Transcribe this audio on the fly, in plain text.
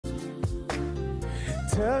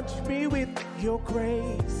Touch me with your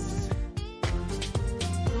grace.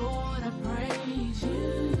 Lord, I praise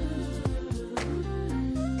you.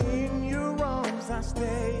 In your arms I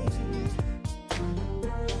stay.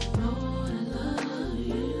 Lord, I love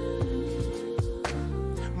you.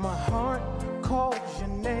 My heart calls your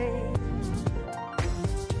name.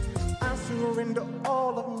 I surrender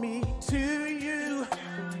all of me to you.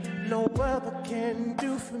 No other can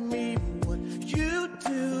do for me what you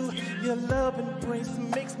do. Your love and grace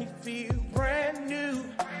makes me feel brand new.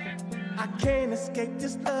 I can't escape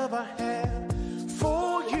this love I have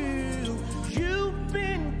for you. You've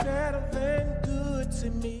been better than good to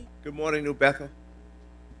me. Good morning, New Bethel.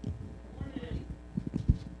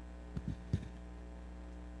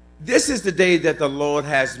 This is the day that the Lord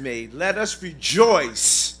has made. Let us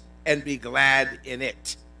rejoice and be glad in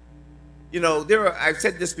it. You know, I've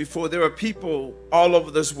said this before, there are people all over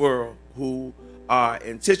this world who are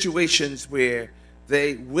in situations where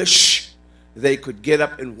they wish they could get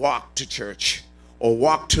up and walk to church or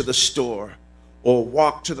walk to the store or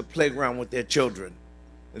walk to the playground with their children.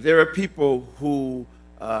 There are people who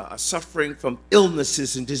are suffering from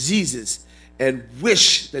illnesses and diseases and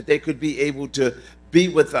wish that they could be able to be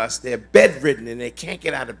with us. They're bedridden and they can't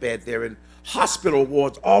get out of bed. They're in hospital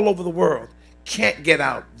wards all over the world. Can't get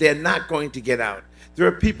out. They're not going to get out. There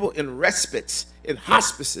are people in respites, in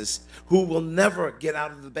hospices, who will never get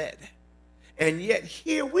out of the bed. And yet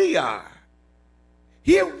here we are.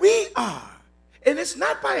 Here we are. And it's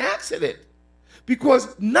not by accident,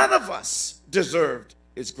 because none of us deserved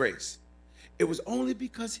his grace. It was only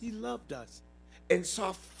because he loved us and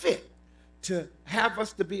saw fit to have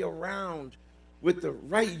us to be around with the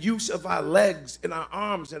right use of our legs and our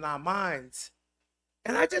arms and our minds.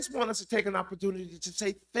 And I just want us to take an opportunity to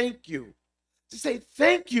say thank you. To say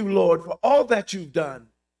thank you, Lord, for all that you've done.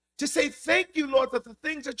 To say thank you, Lord, for the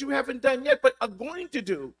things that you haven't done yet but are going to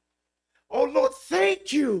do. Oh, Lord,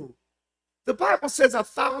 thank you. The Bible says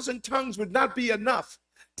 1,000 tongues would not be enough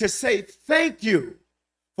to say thank you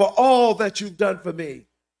for all that you've done for me.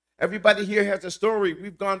 Everybody here has a story.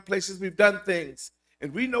 We've gone places, we've done things,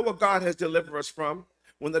 and we know what God has delivered us from.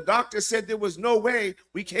 When the doctor said there was no way,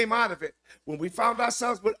 we came out of it. When we found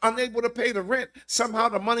ourselves unable to pay the rent, somehow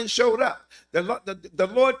the money showed up. The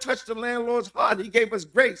Lord touched the landlord's heart. He gave us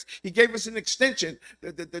grace. He gave us an extension.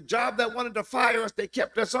 The job that wanted to fire us, they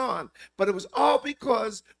kept us on. But it was all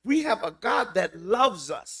because we have a God that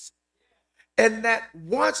loves us and that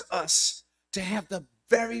wants us to have the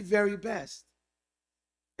very, very best.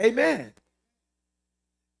 Amen.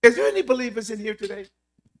 Is there any believers in here today?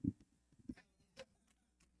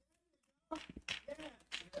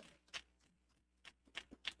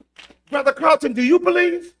 Brother Carlton, do you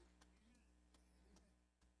believe?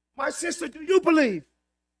 My sister, do you believe?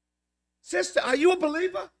 Sister, are you a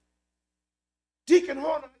believer? Deacon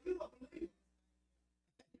Horner, are you a believer?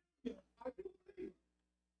 Are you a believer?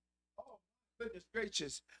 Oh, goodness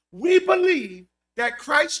gracious. We believe that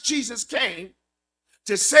Christ Jesus came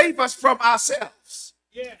to save us from ourselves.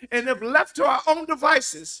 Yeah. And if left to our own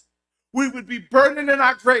devices, we would be burning in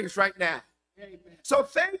our graves right now. Amen. So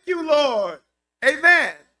thank you, Lord.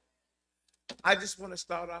 Amen. I just want to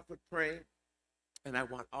start off with praying, and I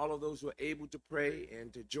want all of those who are able to pray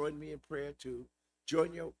and to join me in prayer to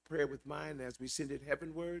join your prayer with mine as we send it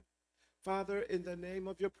heavenward. Father, in the name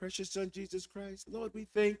of your precious Son, Jesus Christ, Lord, we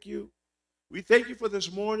thank you. We thank you for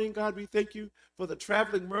this morning, God. We thank you for the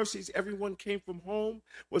traveling mercies. Everyone came from home,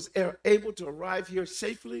 was able to arrive here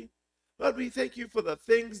safely. Lord, we thank you for the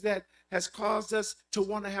things that has caused us to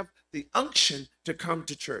want to have the unction to come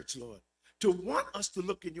to church, Lord. To want us to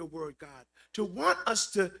look in your word, God. To want us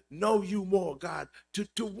to know you more, God.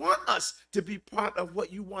 To want us to be part of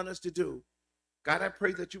what you want us to do. God, I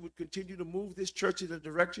pray that you would continue to move this church in the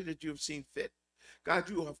direction that you have seen fit. God,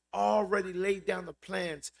 you have already laid down the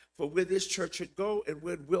plans for where this church should go and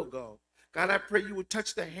where it will go. God, I pray you would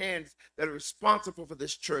touch the hands that are responsible for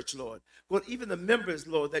this church, Lord. Lord, even the members,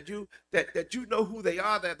 Lord, that you know who they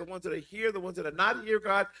are, that the ones that are here, the ones that are not here,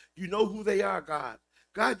 God, you know who they are, God.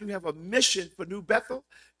 God, you have a mission for New Bethel.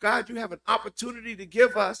 God, you have an opportunity to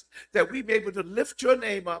give us that we be able to lift your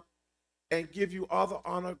name up and give you all the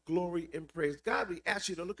honor, glory, and praise. God, we ask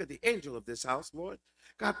you to look at the angel of this house, Lord.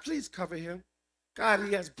 God, please cover him. God,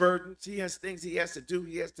 he has burdens. He has things he has to do.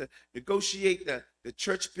 He has to negotiate the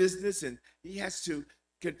church business, and he has to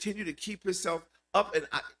continue to keep himself up. And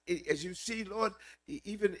as you see, Lord,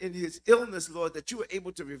 even in his illness, Lord, that you were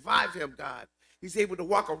able to revive him, God. He's able to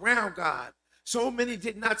walk around, God. So many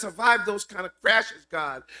did not survive those kind of crashes,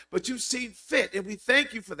 God, but you've seen fit, and we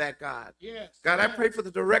thank you for that, God. Yes. God, I pray for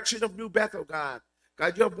the direction of New Bethel, God.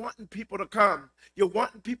 God, you're wanting people to come. You're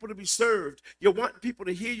wanting people to be served. You're wanting people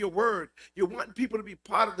to hear your word. You're wanting people to be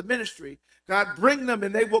part of the ministry. God, bring them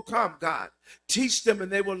and they will come, God. Teach them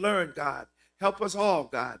and they will learn, God. Help us all,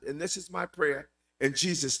 God. And this is my prayer. In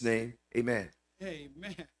Jesus' name, amen.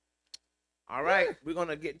 Amen. All right, we're going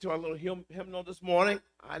to get into our little hymnal this morning.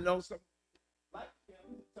 I know some like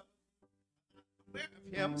hymns, some aware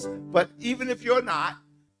of hymns, but even if you're not,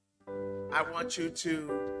 I want you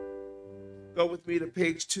to go with me to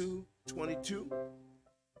page 222.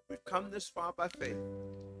 We've come this far by faith.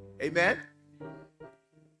 Amen.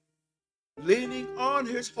 Leaning on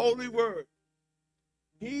his holy word.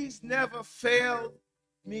 He's never failed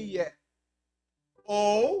me yet.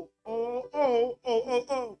 Oh, oh, oh, oh, oh,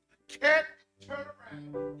 oh. Can't turn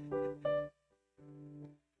around.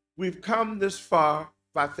 We've come this far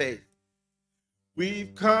by faith.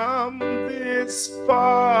 We've come this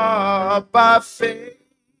far by faith.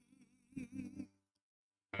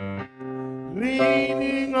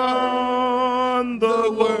 Leaning on the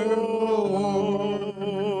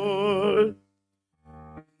Lord,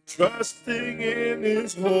 trusting in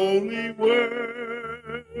his holy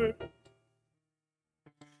word.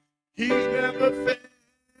 He never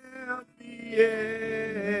failed me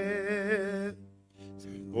yet.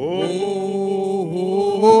 Oh,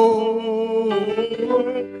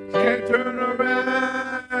 can't turn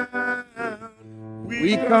around.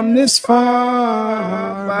 We come this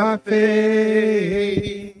far by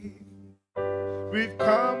faith. We've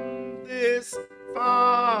come this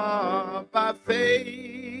far by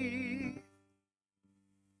faith.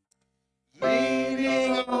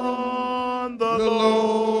 Leaning on the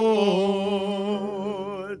Lord,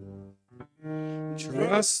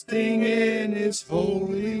 Trusting in his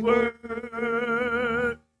holy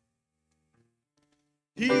word.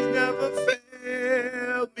 He's never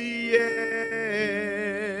failed me yet.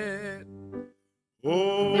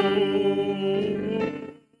 Oh,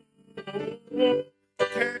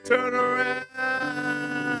 can't turn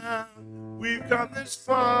around. We've come this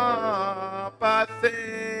far by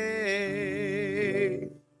faith.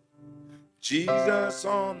 Jesus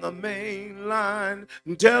on the main line,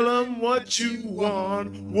 tell him what you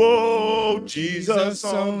want. Whoa, Jesus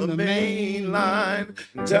on the main line,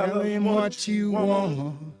 tell him what you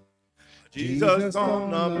want. Jesus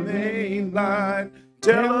on the main line,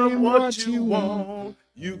 tell him what you want.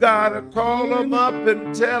 You gotta call him up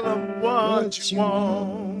and tell him what you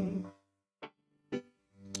want.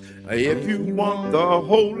 If you want the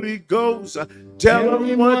Holy Ghost, tell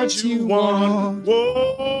him what you want.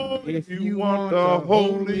 Whoa, if you want the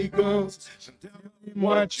Holy Ghost, tell him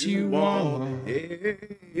what you want.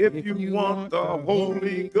 If you want the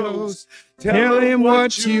Holy Ghost, tell him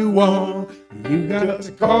what you want. You got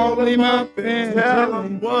to call him up and tell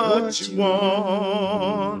him what you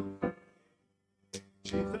want.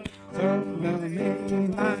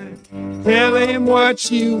 Tell him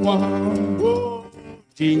what you want. Whoa.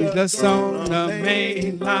 Jesus on the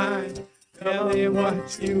main line, tell him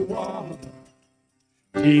what you want.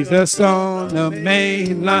 Jesus on the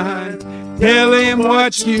main line, tell him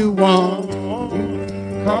what you want.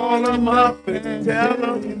 Call him up and tell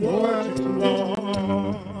him what you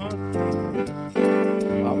want.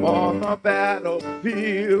 I'm on the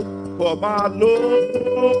battlefield for my Lord.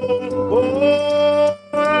 Oh,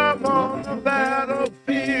 I'm on the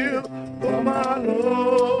battlefield for my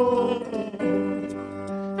Lord.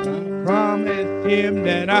 Promised him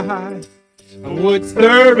that I would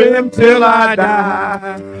serve him till I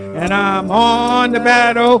die, and I'm on the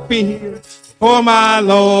battlefield for my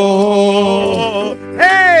Lord.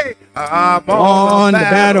 Hey, I'm On the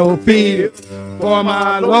battlefield for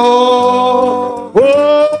my Lord.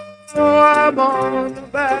 Oh, I'm on the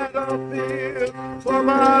battlefield for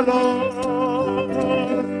my Lord.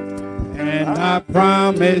 And I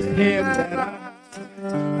promised him that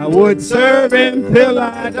I would serve him till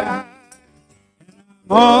I die.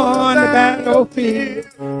 On the battlefield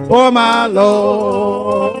for my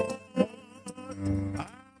Lord.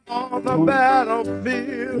 On the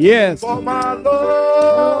battlefield Yes. for my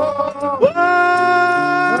Lord.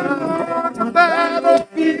 On the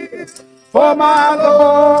battlefield for my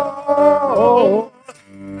Lord.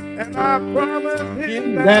 And I promised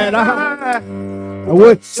him that I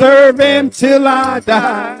would serve him till I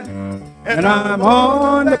die. And I'm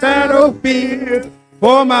on the battlefield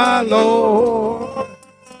for my Lord.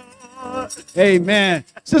 Amen.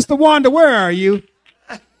 Sister Wanda, where are you?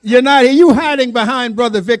 You're not here. You hiding behind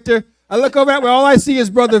Brother Victor. I look over at where all I see is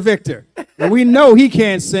Brother Victor. And we know he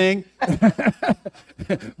can't sing.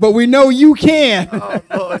 But we know you can. Oh,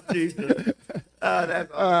 Lord Jesus. Oh,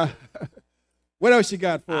 that's awesome. What else you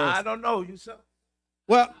got for us? I don't know. You saw.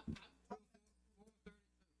 Well,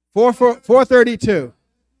 4:32.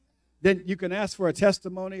 Then you can ask for a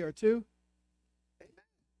testimony or two.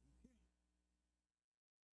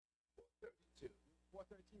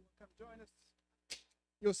 Come join us.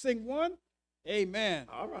 You'll sing one. Amen.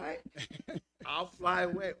 All right. I'll fly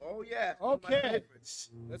away. Oh, yeah. Okay. My favorites.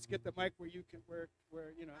 Let's get the mic where you can, where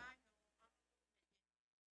you know.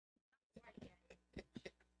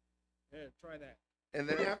 Yeah, try that. And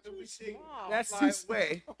then after we sing, That's fly too-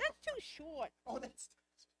 away, That's too short. Oh, that's.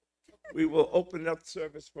 we will open up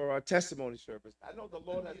service for our testimony service. I know the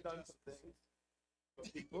Lord has done some things for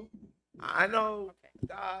people. I know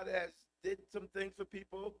God has did some things for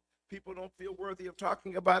people. People don't feel worthy of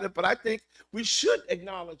talking about it, but I think we should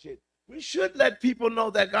acknowledge it. We should let people know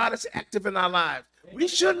that God is active in our lives. We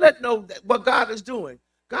should let know that what God is doing.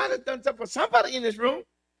 God has done something for somebody in this room.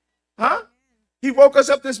 Huh? He woke us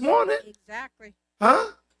up this morning. Exactly. Huh?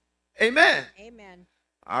 Amen. Amen.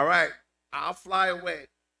 All right. I'll fly away.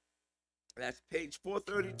 That's page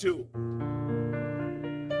 432.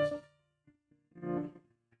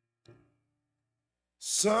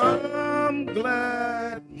 Some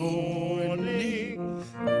glad morning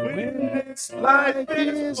when this life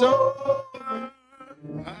is over,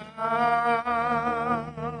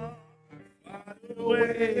 I'll fly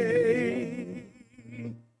away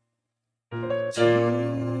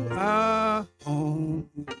To our home,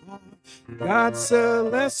 God's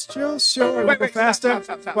celestial shore. Wait, Go faster.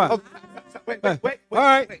 Stop. What? Oh, wait. All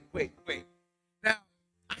right. Wait. Now,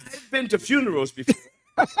 I've been to funerals before.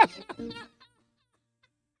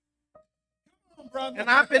 And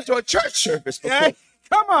I've been to a church service before. Hey,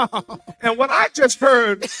 come on. And what I just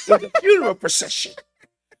heard was a funeral procession.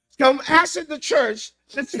 Come asking the church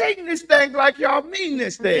to sing this thing like y'all mean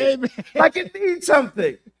this thing. Amen. Like it means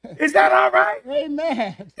something. Is that all right?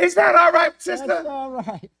 Amen. Is that all right, That's sister? all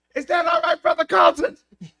right. Is that all right, Brother Carlton?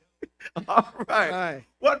 All right. All right.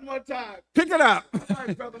 One more time. Pick it up. All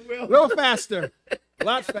right, Brother Will. A little faster. A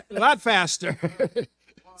lot faster.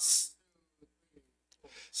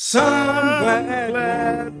 Some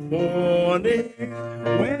glad morning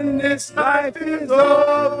when this life is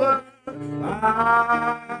over,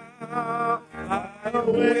 I'll fly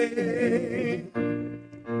away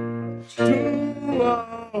to a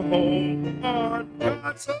home on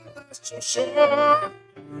God's celestial shore.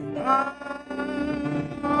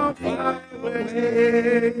 I'll fly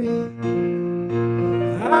away.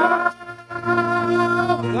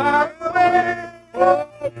 I'll fly away.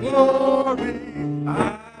 Oh, glory.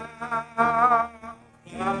 I'll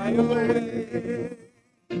fly away.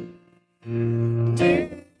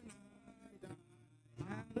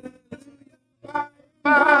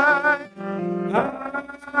 Bye.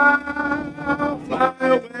 I'll fly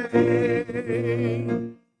away.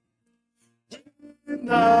 In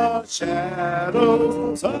the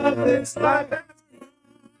shadows of this life,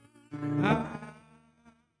 I'll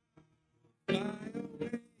fly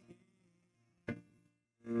away.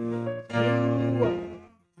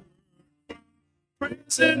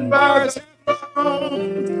 Prison bars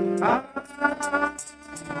alone, I'll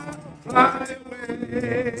fly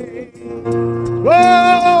away.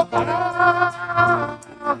 Whoa, I'll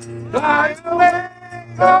fly away.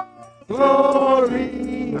 Oh,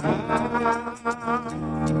 glory, I'll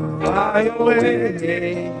fly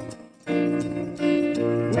away.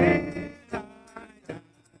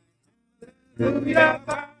 When hallelujah,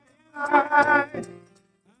 I'll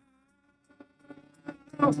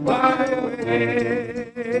fly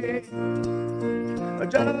away.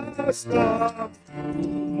 Just a few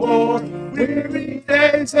more weary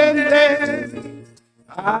days and then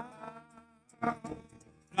I'll fly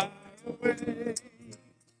away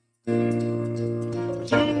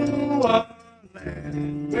to a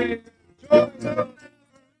land where joy will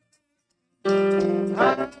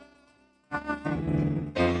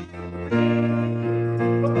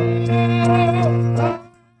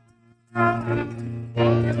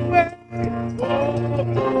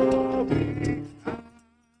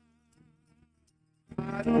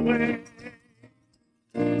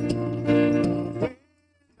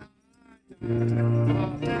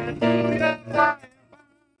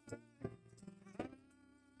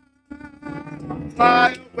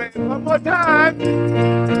fly away one more time.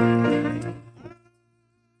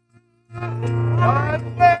 Fly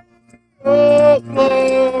away, oh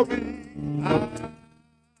glory,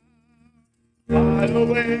 fly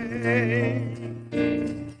away.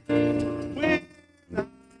 When I die,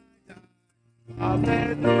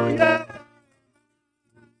 hallelujah.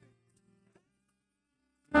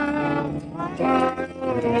 Fly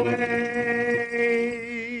away.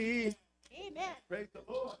 Amen. Praise the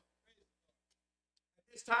Lord. At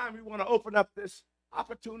this time, we want to open up this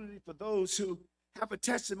opportunity for those who have a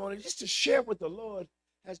testimony just to share what the Lord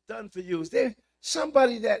has done for you? Is there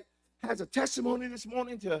somebody that has a testimony this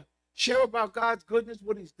morning to share about God's goodness,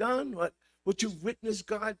 what he's done, what you've witnessed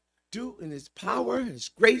God do in his power, his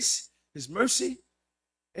grace, his mercy?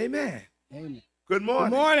 Amen. Amen. Good morning.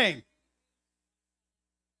 Good morning.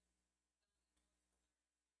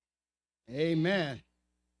 Amen.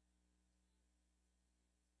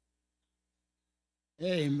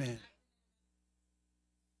 Amen.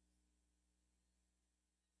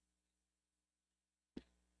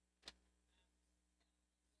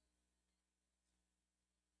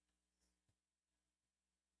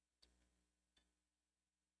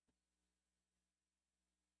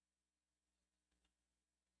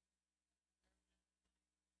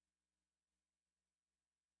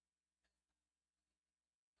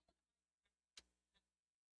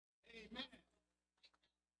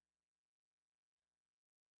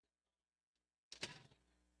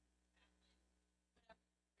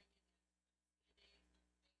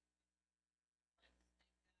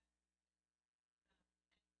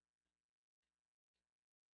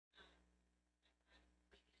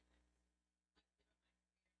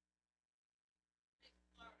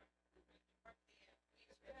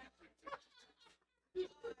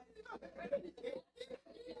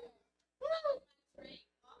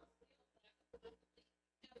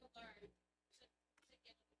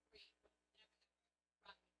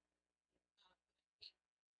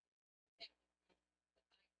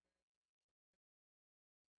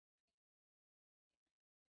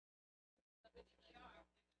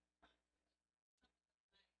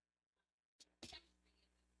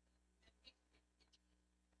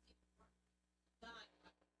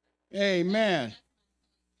 Amen.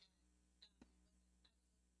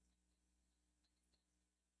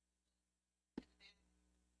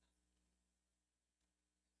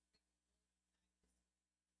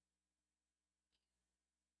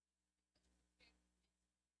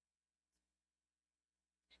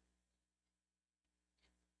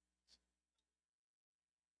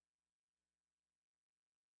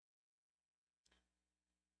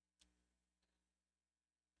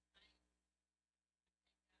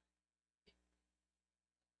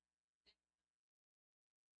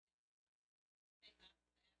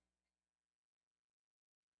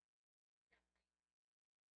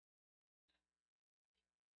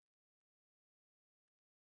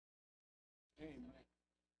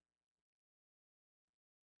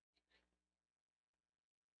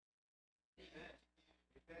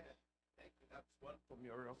 That's wonderful,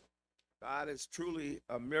 Muriel. God is truly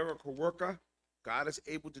a miracle worker. God is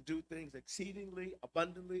able to do things exceedingly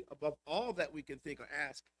abundantly above all that we can think or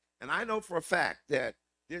ask. And I know for a fact that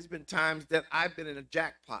there's been times that I've been in a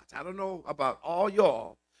jackpot. I don't know about all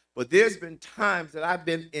y'all, but there's been times that I've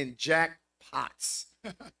been in jackpots.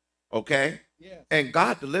 Okay? Yes. And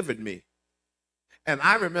God delivered me. And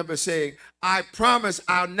I remember saying, I promise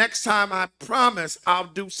next time I promise I'll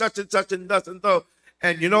do such and such and thus and so.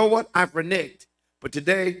 And you know what? I've reneged. But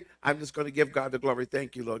today, I'm just going to give God the glory.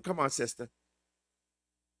 Thank you, Lord. Come on, sister.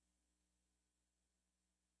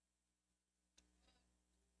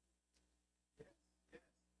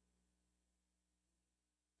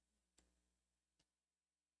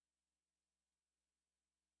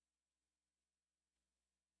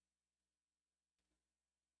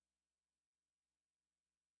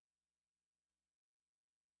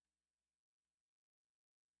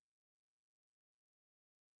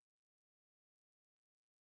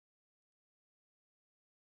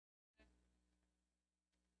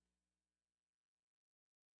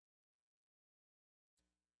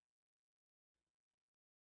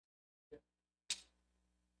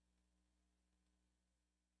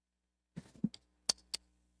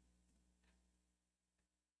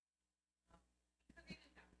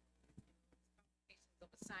 Of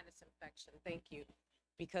a sinus infection. Thank you.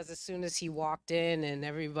 Because as soon as he walked in and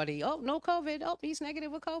everybody, oh, no COVID. Oh, he's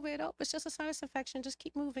negative with COVID. Oh, it's just a sinus infection. Just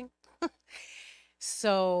keep moving.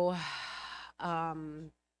 So,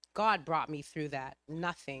 God brought me through that.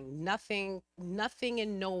 Nothing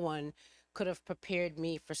and no one could have prepared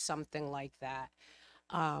me for something like that.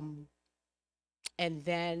 And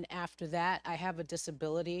then after that, I have a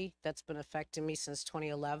disability that's been affecting me since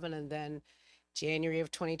 2011. And then January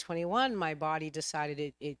of 2021, my body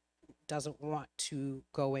decided it doesn't want to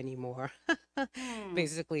go anymore,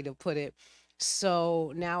 basically, to put it.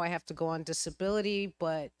 So now I have to go on disability,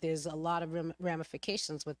 but there's a lot of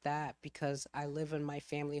ramifications with that because I live in my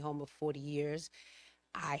family home of 40 years.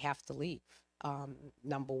 I have to leave.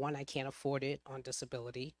 Number one, I can't afford it on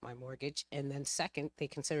disability, my mortgage. And then second, they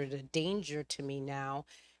consider it a danger to me now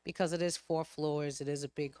because it is 4 floors, it is a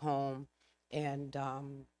big home. And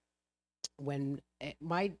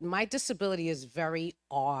my disability is very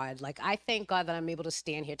odd. Like, I thank God that I'm able to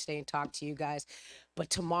stand here today and talk to you guys, but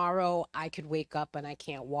tomorrow I could wake up and I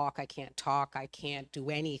can't walk, I can't talk, I can't do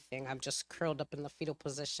anything. I'm just curled up in the fetal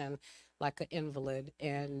position like an invalid,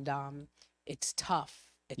 and it's tough.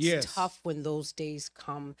 It's Yes. tough when those days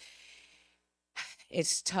come.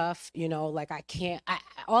 It's tough, like I can't,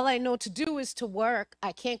 all I know to do is to work.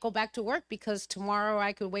 I can't go back to work because tomorrow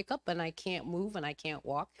I could wake up and I can't move and I can't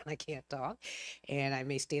walk and I can't talk, and I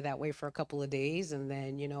may stay that way for a couple of days, and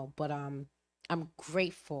then, but I'm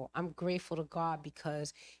grateful. I'm grateful to God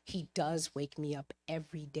because he does wake me up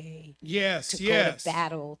every day Yes, to yes.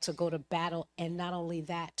 go to battle, and not only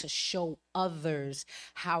that, to show others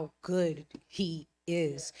how good he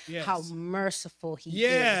is, how Yes. merciful he is.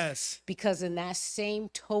 Yes. Because in that same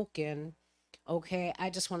token, okay, I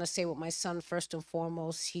just want to say with my son, first and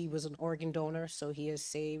foremost, he was an organ donor, so he has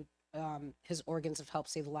saved, his organs have helped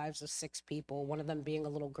save the lives of 6 people, one of them being a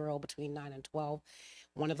little girl between 9 and 12.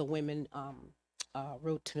 One of the women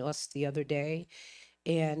wrote to us the other day,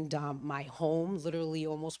 and my home literally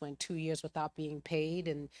almost went 2 years without being paid.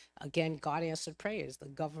 And again, God answered prayers. The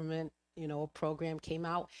government, program came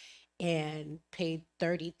out and paid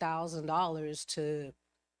 $30,000 to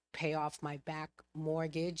pay off my back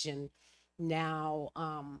mortgage, and now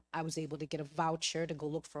I was able to get a voucher to go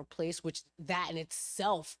look for a place, which that in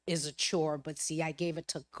itself is a chore, but see, I gave it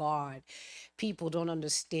to God. People don't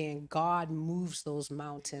understand. God moves those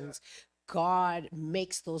mountains. God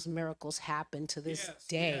makes those miracles happen to this Yes,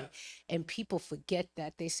 day. yes. And people forget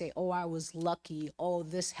that. They say, oh, I was lucky. Oh,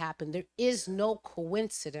 this happened. There is no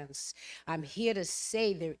coincidence. I'm here to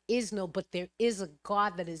say there is no, but there is a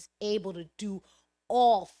God that is able to do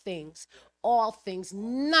all things. All things.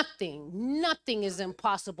 Nothing is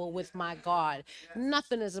impossible with my God.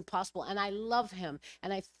 Nothing is impossible. And I love him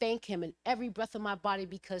and I thank him in every breath of my body,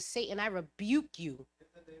 because Satan, I rebuke you,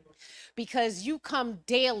 because you come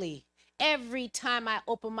daily. Every time I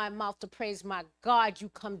open my mouth to praise my God, you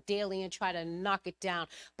come daily and try to knock it down.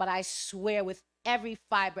 But I swear with every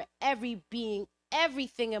fiber, every being,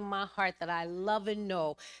 everything in my heart, that I love and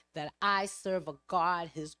know that I serve a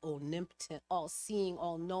God who's omnipotent, all seeing,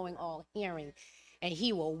 all knowing, all hearing. And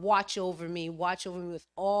he will watch over me with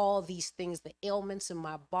all these things, the ailments in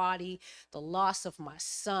my body, the loss of my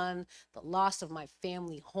son, the loss of my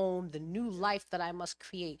family home, the new life that I must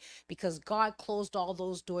create, because God closed all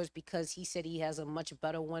those doors because he said he has a much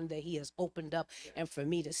better one that he has opened up, and for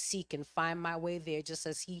me to seek and find my way there, just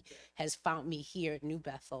as he has found me here at New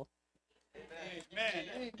Bethel. Amen.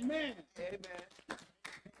 Amen. Amen.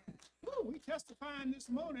 We testifying this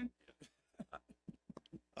morning.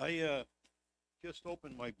 I just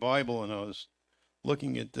opened my Bible and I was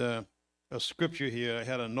looking at a scripture here. I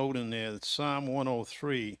had a note in there that Psalm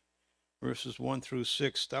 103, verses 1 through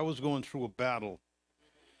 6. I was going through a battle,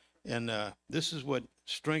 and this is what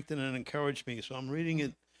strengthened and encouraged me. So I'm reading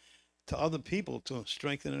it to other people to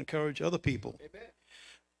strengthen and encourage other people.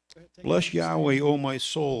 Bless Yahweh, O my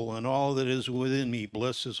soul, and all that is within me.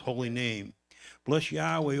 Bless his holy name. Bless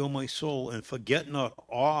Yahweh, O my soul, and forget not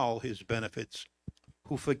all his benefits,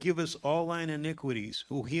 who forgiveth all thine iniquities,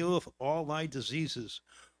 who healeth all thy diseases,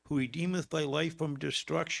 who redeemeth thy life from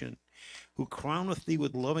destruction, who crowneth thee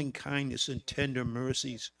with loving kindness and tender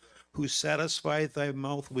mercies, who satisfieth thy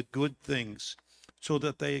mouth with good things, so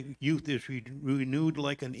that thy youth is renewed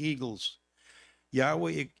like an eagle's.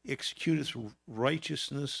 Yahweh executeth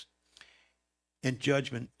righteousness and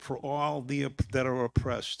judgment for all that are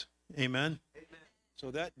oppressed. Amen? Amen.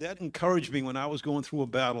 So that encouraged me when I was going through a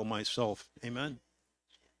battle myself. Amen?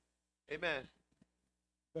 Amen.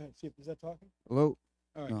 Go ahead. See if is that talking. Hello.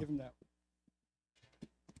 All right, No. give him that.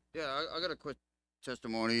 Yeah, I got a quick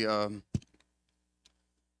testimony.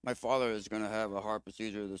 My father is going to have a heart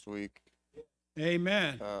procedure this week.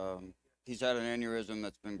 Amen. He's had an aneurysm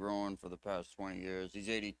that's been growing for the past 20 years. He's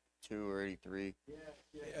 82 or 83.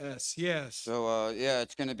 Yes, yes. So, yeah,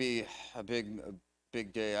 it's going to be a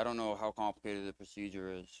big day. I don't know how complicated the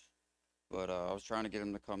procedure is, but I was trying to get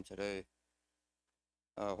him to come today.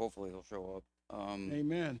 Hopefully he'll show up.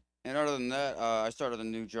 Amen. And other than that, I started a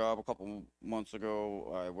new job a couple months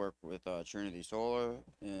ago. I work with Trinity Solar,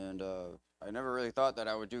 and I never really thought that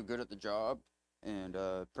I would do good at the job, and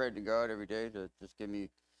prayed to God every day to just give me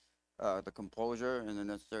the composure and the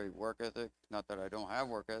necessary work ethic. Not that I don't have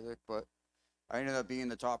work ethic, but I ended up being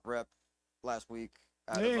the top rep last week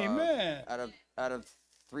Amen. out of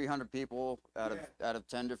 300 people out of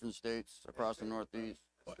 10 different states across the Northeast.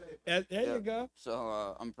 There Yeah. you go.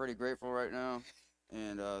 So I'm pretty grateful right now,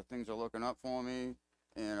 and things are looking up for me,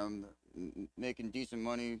 and I'm making decent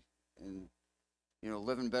money, and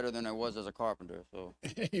living better than I was as a carpenter. So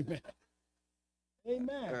Amen.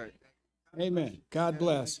 Amen. All right. Amen. God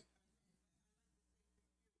bless.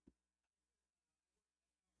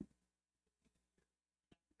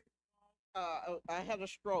 I had a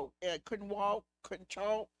stroke. I couldn't walk, couldn't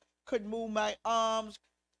talk, couldn't move my arms.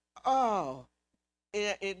 Oh,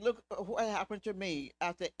 it look what happened to me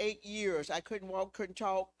after 8 years. I couldn't walk, couldn't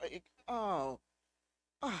talk. Oh,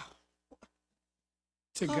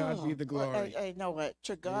 To God be the glory. I know it.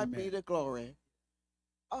 To God be Amen. the glory.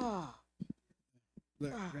 Ah.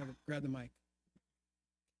 Look, grab the mic.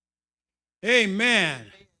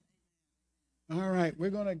 Amen. All right, we're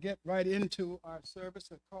going to get right into our service,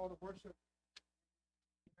 a call to worship.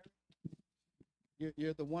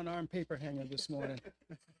 You're the one-arm paper hanger this morning.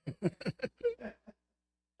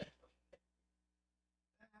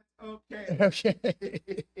 Okay. Okay.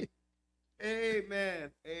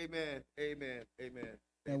 Amen. Amen. Amen. Amen.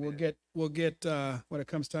 And we'll get when it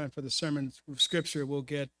comes time for the sermon scripture, we'll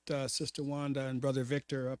get Sister Wanda and Brother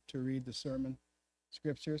Victor up to read the sermon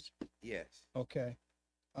scriptures. Yes. Okay.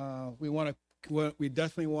 We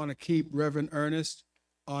definitely want to keep Reverend Ernest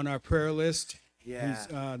on our prayer list. Yeah. He's,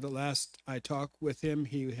 the last I talked with him,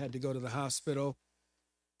 he had to go to the hospital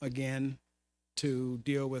again to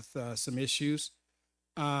deal with some issues.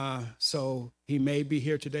 So he may be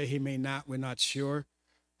here today. He may not. We're not sure,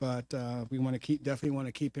 but we definitely want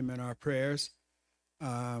to keep him in our prayers.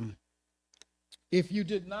 If you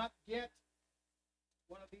did not get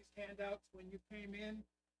one of these handouts when you came in,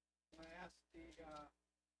 I asked the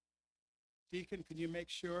deacon, can you make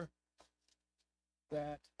sure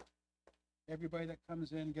that everybody that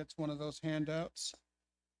comes in gets one of those handouts?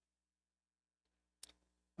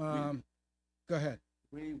 Go ahead.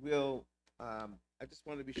 We will. I just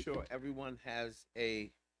want to be sure everyone has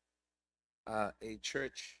a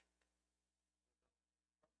church.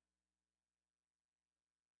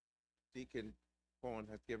 Deacon Vaughn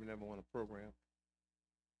has given everyone a program.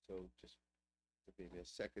 So just give me a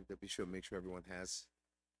second to be sure, make sure everyone has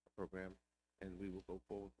a program, and we will go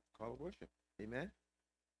forward with the call of worship. Amen.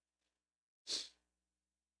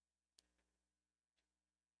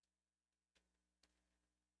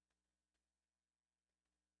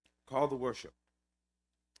 Call the worship.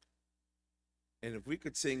 And if we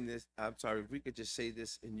could sing this, if we could just say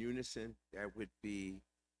this in unison, that would be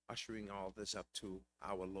ushering all this up to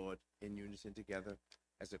our Lord in unison together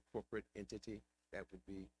as a corporate entity. That would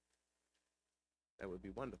be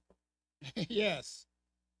wonderful. Yes.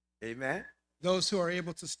 Amen. Those who are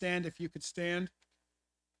able to stand, if you could stand.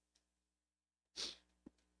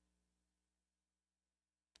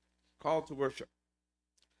 Call to worship.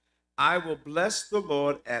 I will bless the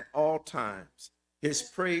Lord at all times. His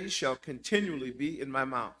praise shall continually be in my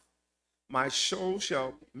mouth. My soul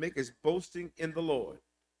shall make its boasting in the Lord.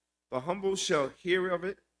 The humble shall hear of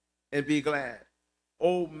it and be glad.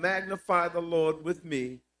 Oh, magnify the Lord with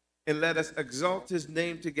me, and let us exalt his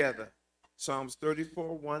name together. Psalms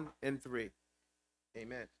 34, 1 and 3.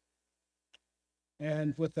 Amen.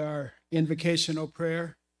 And with our invocational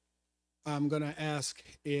prayer, I'm going to ask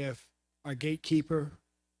if our gatekeeper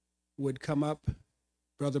would come up.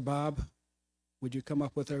 Brother Bob, would you come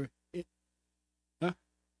up with our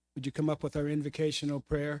Would you come up with our invocational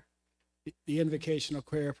prayer? The invocational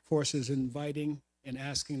prayer, of course, is inviting and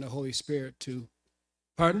asking the Holy Spirit to,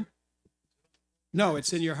 pardon? No,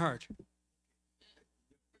 it's in your heart.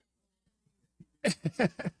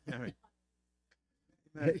 All right.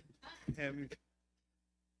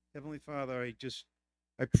 Heavenly Father,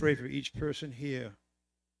 I pray for each person here.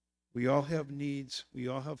 We all have needs. We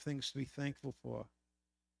all have things to be thankful for.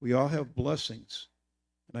 We all have blessings.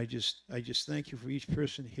 And I just thank you for each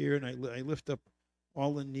person here, and I lift up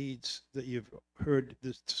all the needs that you've heard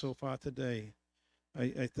so far today.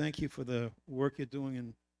 I thank you for the work you're doing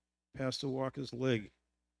in Pastor Walker's leg.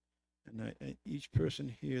 And each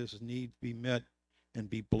person here's need be met and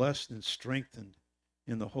be blessed and strengthened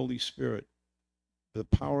in the Holy Spirit. The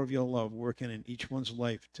power of your love working in each one's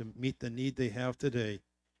life to meet the need they have today.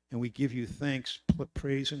 And we give you thanks,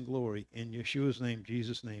 praise, and glory in Yeshua's name,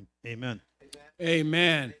 Jesus' name. Amen.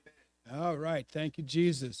 Amen. All right. Thank you,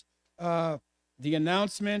 Jesus. The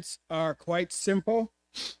announcements are quite simple.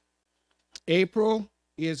 April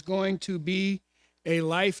is going to be a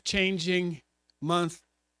life-changing month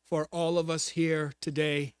for all of us here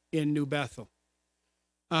today in New Bethel.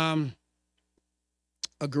 A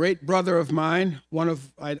great brother of mine,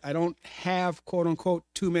 I don't have, quote unquote,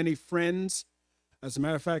 too many friends. As a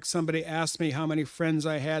matter of fact, somebody asked me how many friends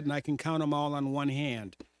I had, and I can count them all on one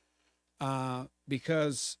hand.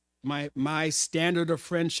 Because my standard of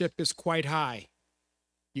friendship is quite high.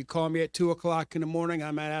 You call me at 2 o'clock in the morning,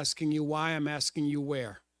 I'm not asking you why, I'm asking you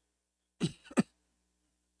where.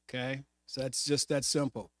 Okay? So that's just that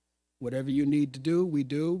simple. Whatever you need to do, we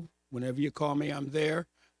do. Whenever you call me, I'm there.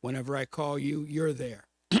 Whenever I call you, you're there.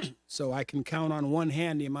 So I can count on one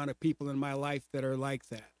hand the amount of people in my life that are like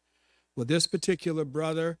that. Well, this particular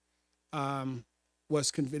brother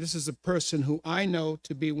was convinced. This is a person who I know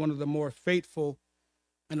to be one of the more faithful.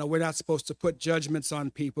 I know we're not supposed to put judgments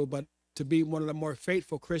on people, but to be one of the more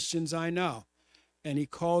faithful Christians I know. And he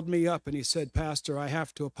called me up and he said, Pastor, I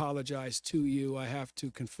have to apologize to you. I have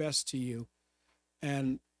to confess to you.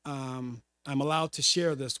 And I'm allowed to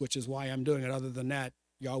share this, which is why I'm doing it. Other than that,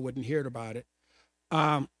 y'all wouldn't hear about it.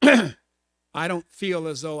 I don't feel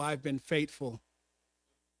as though I've been faithful.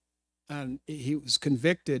 And he was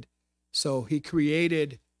convicted. So he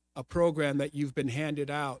created a program that you've been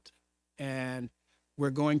handed out. And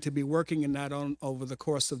we're going to be working in that over the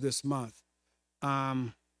course of this month.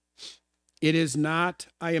 It is not,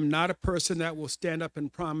 I am not a person that will stand up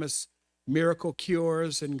and promise miracle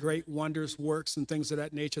cures and great wonders, works, and things of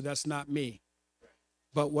that nature. That's not me.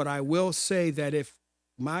 But what I will say that if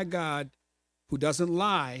my God, who doesn't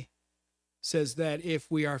lie, says that if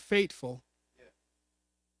we are faithful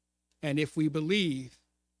and if we believe,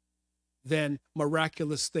 then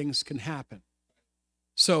miraculous things can happen.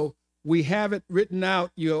 So we have it written out.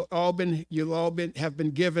 You've all been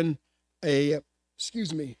given a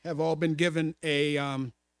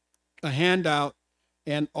handout,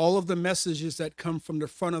 and all of the messages that come from the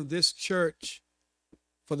front of this church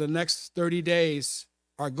for the next 30 days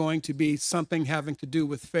are going to be something having to do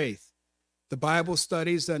with faith. The Bible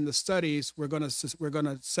studies and the studies, we're going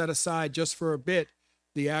to set aside just for a bit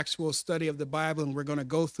the actual study of the Bible, and we're going to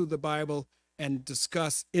go through the Bible and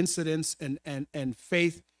discuss incidents and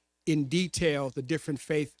faith in detail, the different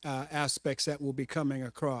faith aspects that we'll be coming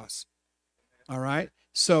across. All right?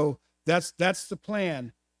 So that's the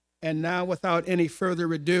plan. And now, without any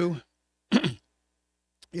further ado,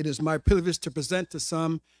 it is my privilege to present to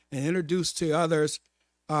some and introduce to others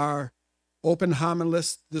our open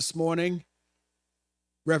homilist this morning,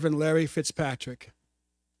 Reverend Larry Fitzpatrick.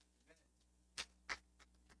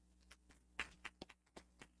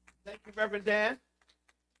 Thank you, Reverend Dan.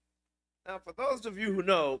 Now, for those of you who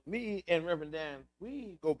know, me and Reverend Dan,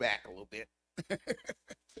 we go back a little bit.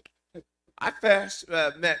 I first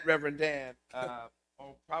met Reverend Dan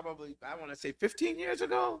probably, I want to say 15 years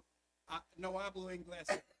ago. No hablo inglés.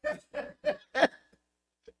 And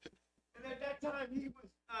at that time, he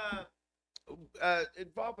was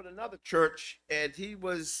involved in another church, and he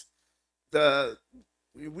was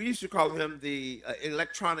we used to call him the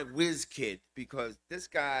electronic whiz kid, because this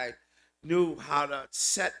guy knew how to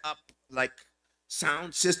set up like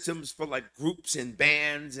sound systems for like groups and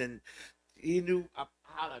bands, and he knew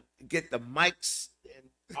how to get the mics.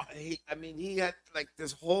 And he had like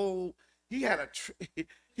this whole, he had a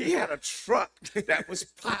truck that was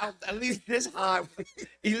piled at least this high with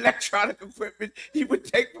electronic equipment he would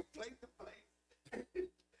take from place to place.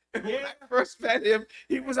 And when I first met him,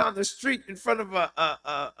 he was on the street in front of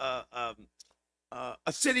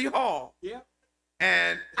a city hall. Yeah.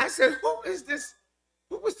 And I said, who is this?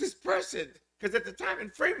 Who was this person? Because at the time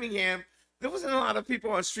in Framingham, there wasn't a lot of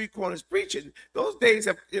people on street corners preaching. Those days,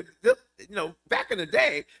 back in the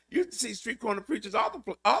day, you'd see street corner preachers all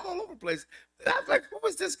over the place. I was like, who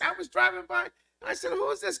was this guy? I was driving by. And I said, who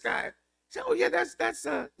is this guy? He said, oh yeah, that's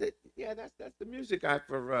the music guy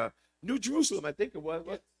for New Jerusalem, I think it was.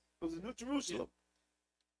 Yes. It was New Jerusalem.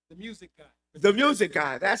 The music guy. The music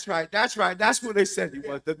guy. That's right. That's what they said he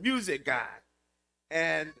was. The music guy.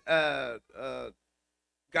 And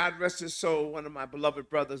God rest his soul, one of my beloved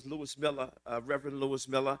brothers, Lewis Miller, Reverend Lewis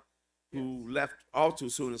Miller, who left all too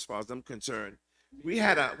soon as far as I'm concerned. We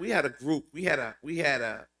had a group. We had a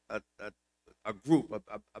group,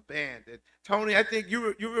 a band. And Tony, I think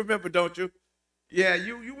you remember, don't you? Yeah,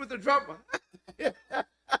 you were the drummer.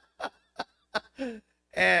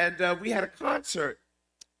 And we had a concert,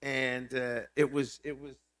 and it was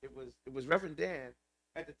Reverend Dan.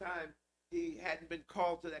 At the time, he hadn't been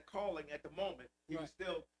called to that calling at the moment. He was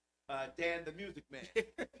still Dan the Music Man.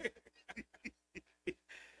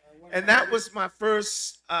 And that was my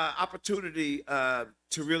first opportunity to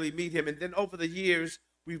really meet him. And then over the years,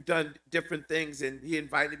 we've done different things, and he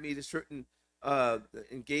invited me to certain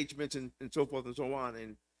engagements and so forth and so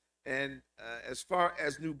on. And as far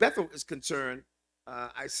as New Bethel is concerned,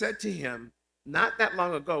 I said to him, not that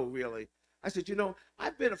long ago, really, I said,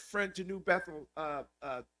 I've been a friend to New Bethel,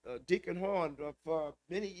 Deacon Horn, for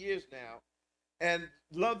many years now, and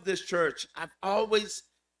love this church. I've always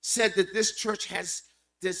said that this church has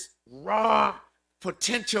this raw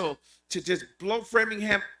potential to just blow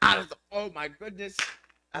Framingham out of oh my goodness.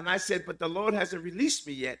 And I said, but the Lord hasn't released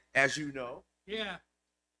me yet, as you know. Yeah.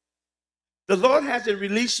 The Lord hasn't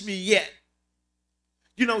released me yet.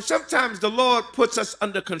 You know, sometimes the Lord puts us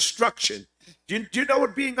under construction. Do you know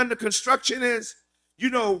what being under construction is? You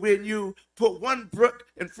know, when you put one brick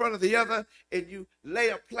in front of the other and you lay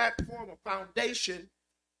a platform, a foundation,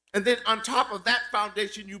 and then on top of that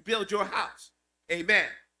foundation, you build your house. Amen.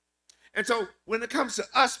 And so when it comes to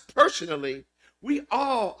us personally, we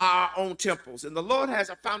all are our own temples, and the Lord has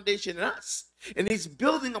a foundation in us, and he's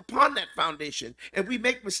building upon that foundation, and we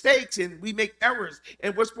make mistakes and we make errors,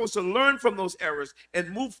 and we're supposed to learn from those errors and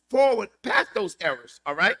move forward past those errors,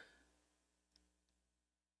 all right?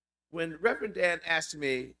 When Reverend Dan asked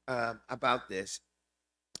me about this,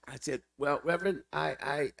 I said, well, Reverend, I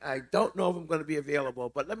don't know if I'm going to be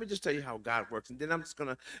available, but let me just tell you how God works. And then I'm just going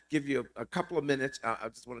to give you a couple of minutes. I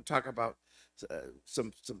just want to talk about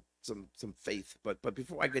some faith. But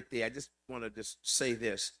before I get there, I just want to just say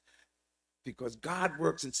this, because God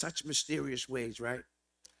works in such mysterious ways, right?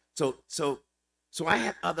 So I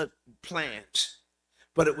had other plans,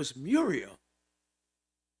 but it was Muriel.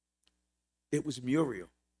 It was Muriel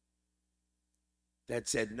that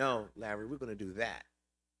said, no, Larry, we're going to do that.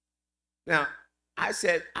 Now, I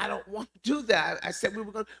said, I don't want to do that. I said,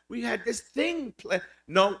 we had this thing planned.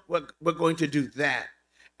 No, we're going to do that.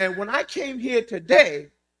 And when I came here today,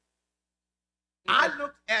 I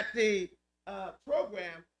looked at the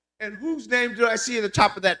program, and whose name do I see at the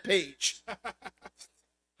top of that page?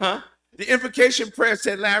 Huh? The invocation prayer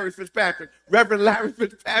said Larry Fitzpatrick, Reverend Larry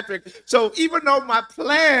Fitzpatrick. So even though my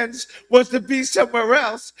plans was to be somewhere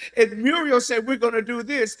else, and Muriel said, we're going to do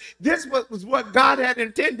this, this was what God had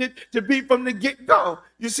intended to be from the get-go.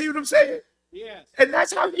 You see what I'm saying? Yes. And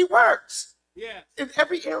that's how he works. Yes. In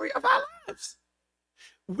every area of our lives.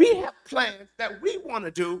 We have plans that we want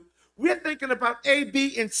to do. We're thinking about A,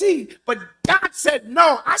 B, and C, but God said,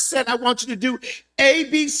 no, I said, I want you to do A,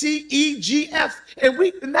 B, C, E, G, F,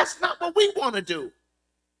 and that's not what we want to do.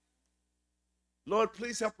 Lord,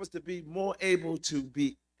 please help us to be more able to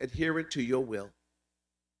be adherent to your will,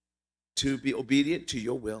 to be obedient to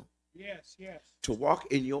your will. Yes, yes. To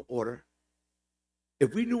walk in your order.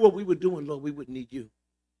 If we knew what we were doing, Lord, we wouldn't need you.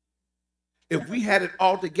 If we had it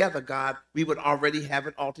all together, God, we would already have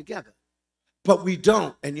it all together. But we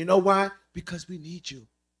don't. And you know why? Because we need you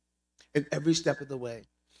in every step of the way.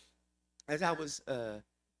 As I was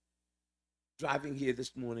driving here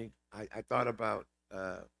this morning, I thought about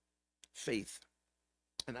faith.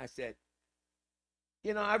 And I said,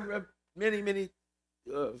 you know, I've read many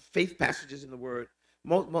faith passages in the Word.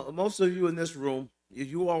 Most of you in this room,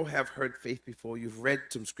 you all have heard faith before. You've read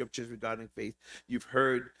some scriptures regarding faith. You've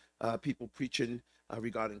heard people preaching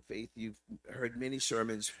regarding faith. You've heard many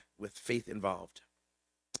sermons with faith involved.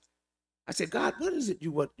 I said, God, what is it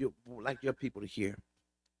you want like your people to hear?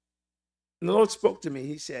 And the Lord spoke to me.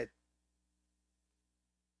 He said,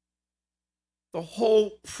 the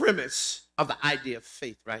whole premise of the idea of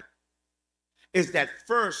faith, right, is that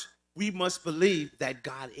first we must believe that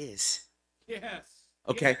God is. Yes.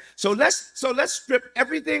 Okay. So let's strip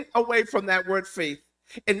everything away from that word faith,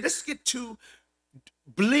 and let's get to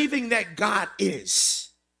believing that God is,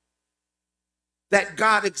 that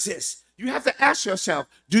God exists. You have to ask yourself,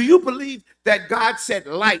 do you believe that God said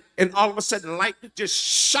light and all of a sudden light just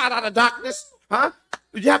shot out of darkness? Huh?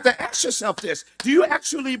 You have to ask yourself this. Do you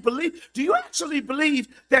actually believe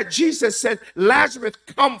that Jesus said, Lazarus,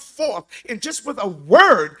 come forth? And just with a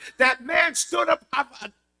word, that man stood up.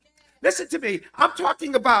 Listen to me. I'm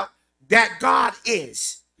talking about that God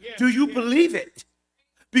is. Yes, Do you yes. believe it?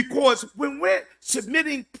 Because when we're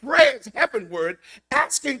submitting prayers heavenward,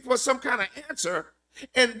 asking for some kind of answer,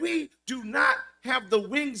 and we do not have the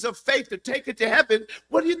wings of faith to take it to heaven,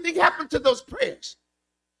 what do you think happened to those prayers?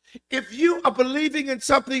 If you are believing in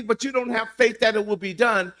something, but you don't have faith that it will be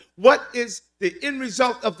done, what is the end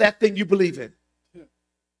result of that thing you believe in?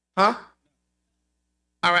 Huh?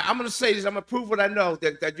 All right, I'm going to say this. I'm going to prove what I know,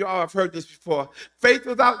 that you all have heard this before. Faith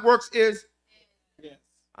without works is? Yes.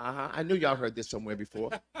 I knew y'all heard this somewhere before.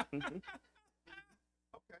 Okay.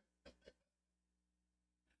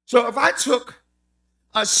 So if I took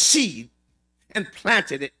a seed and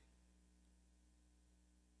planted it,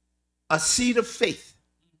 a seed of faith,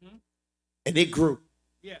 and it grew,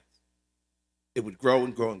 Yes. it would grow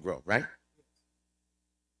and grow and grow, right?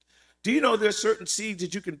 Do you know there's certain seeds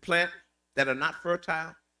that you can plant that are not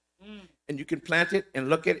fertile? And you can plant it and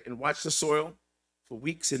look at it and watch the soil for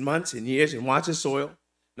weeks and months and years and watch the soil,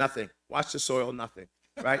 nothing. Watch the soil, nothing,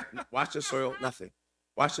 right? Watch the soil, nothing.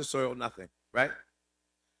 Watch the soil, nothing, right?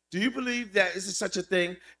 Do you believe that is such a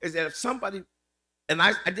thing? Is that if somebody, and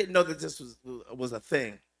I didn't know that this was a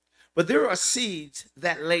thing, but there are seeds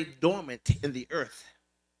that lay dormant in the earth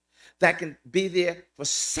that can be there for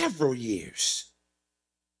several years.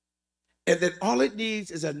 And then all it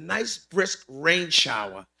needs is a nice brisk rain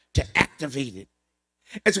shower to activate it.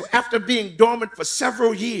 And so after being dormant for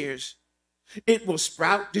several years, it will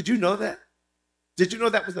sprout. Did you know that? Did you know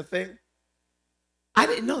that was a thing? I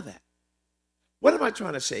didn't know that. What am I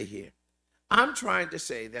trying to say here? I'm trying to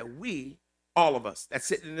say that we, all of us that's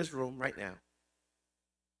sitting in this room right now,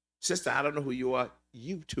 sister, I don't know who you are,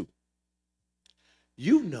 you too.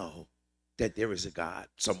 You know that there is a God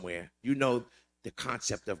somewhere. You know the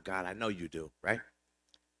concept of God. I know you do, right?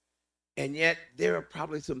 And yet there are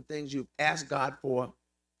probably some things you've asked God for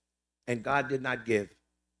and God did not give.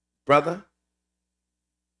 Brother,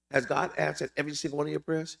 has God answered every single one of your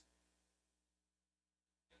prayers?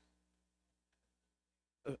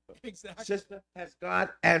 Exactly. Sister, has God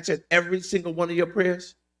answered every single one of your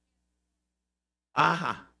prayers?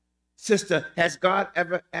 Sister, has God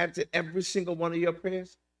ever answered every single one of your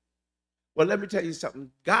prayers? Well, let me tell you something.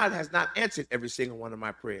 God has not answered every single one of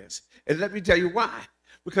my prayers. And let me tell you why.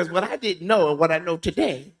 Because what I didn't know and what I know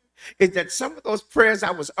today is that some of those prayers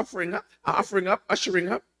I was ushering up,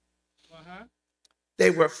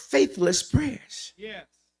 they were faithless prayers. Yes,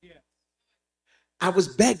 yes. I was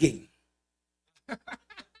begging.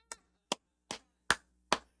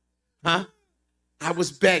 I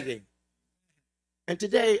was begging. And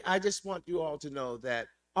today, I just want you all to know that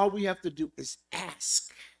all we have to do is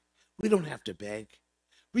ask. We don't have to beg.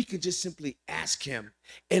 We can just simply ask him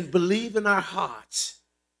and believe in our hearts.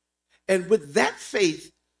 And with that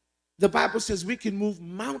faith, the Bible says we can move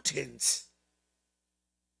mountains.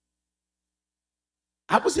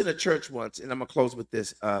 I was in a church once, and I'm going to close with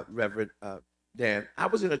this, Reverend Dan. I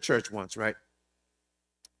was in a church once, right?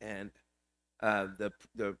 And the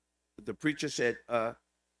preacher said,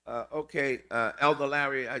 okay, Elder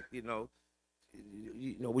Larry,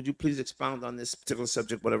 would you please expound on this particular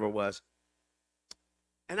subject, whatever it was?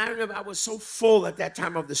 And I remember I was so full at that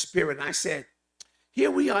time of the Spirit, and I said, here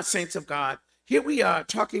we are, saints of God. Here we are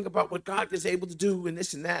talking about what God is able to do and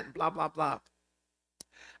this and that and blah, blah, blah.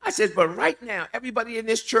 I said, but right now, everybody in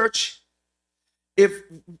this church, if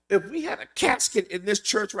we had a casket in this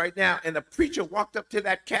church right now and a preacher walked up to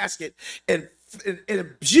that casket and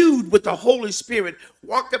imbued with the Holy Spirit,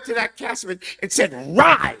 walked up to that casket and said,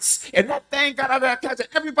 rise. And that thing got out of that casket.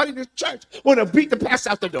 Everybody in this church would have beat the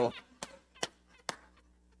pastor out the door.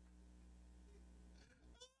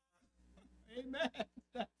 Amen.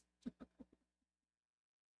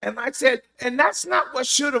 And I said, and that's not what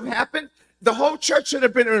should have happened. The whole church should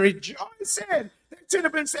have been rejoicing. They should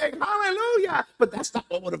have been saying, hallelujah. But that's not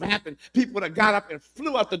what would have happened. People would have got up and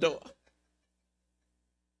flew out the door.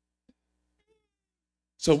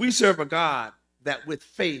 So we serve a God that with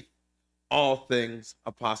faith, all things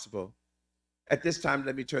are possible. At this time,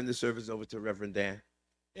 let me turn the service over to Reverend Dan.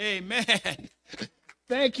 Amen.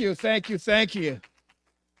 Thank you, thank you, thank you.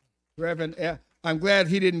 Reverend, I'm glad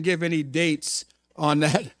he didn't give any dates on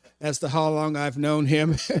that as to how long I've known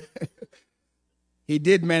him. He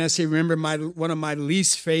did manage to remember one of my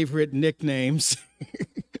least favorite nicknames.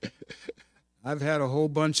 I've had a whole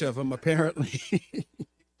bunch of them, apparently.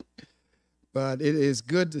 But it is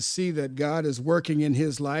good to see that God is working in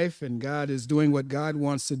his life and God is doing what God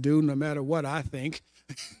wants to do, no matter what I think.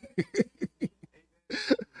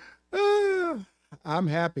 I'm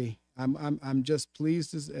happy. I'm just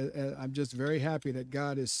pleased. I'm just very happy that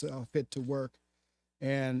God is fit to work.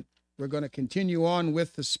 And we're going to continue on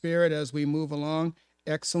with the Spirit as we move along.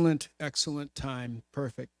 Excellent, excellent time.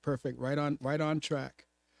 Perfect, perfect. Right on track.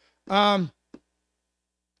 Our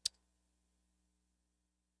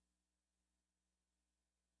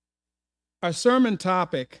sermon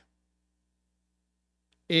topic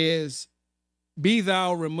is Be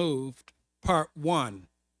Thou Removed, Part 1.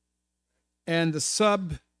 And the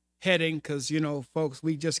subheading, because, folks,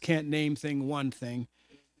 we just can't name one thing.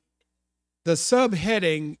 The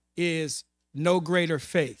subheading is No Greater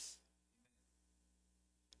Faith.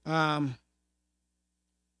 I'm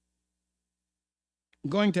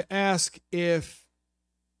going to ask if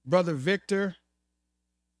Brother Victor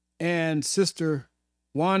and Sister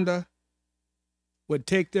Wanda would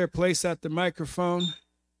take their place at the microphone.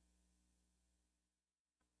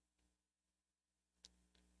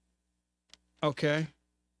 Okay.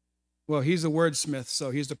 Well, he's a wordsmith, so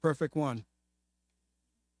he's the perfect one.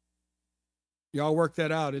 Y'all work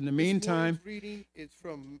that out. In the meantime, reading is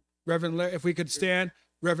from Reverend Larry, if we could stand,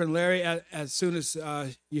 Reverend Larry, as soon as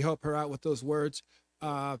you help her out with those words,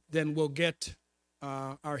 then we'll get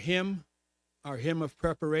our hymn of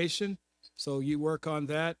preparation. So you work on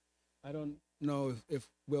that. I don't know if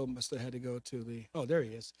Will must have had to go to the, oh, there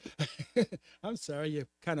he is. I'm sorry, you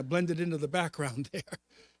kind of blended into the background there.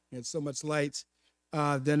 It's so much light.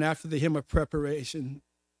 Then after the hymn of preparation,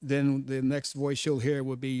 then the next voice you'll hear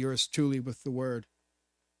will be yours truly with the word.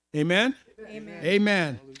 Amen? Amen.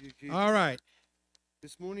 Amen. Hallelujah, Jesus. All right.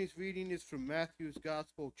 This morning's reading is from Matthew's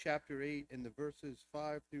Gospel, chapter 8, and the verses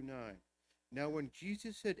 5 through 9. Now when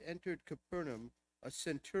Jesus had entered Capernaum, a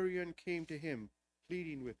centurion came to him,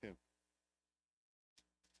 pleading with him.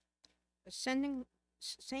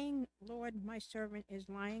 Saying, Lord, my servant is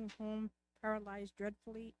lying home, paralyzed,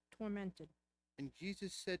 dreadfully tormented. And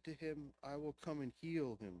Jesus said to him, I will come and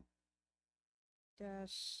heal him. The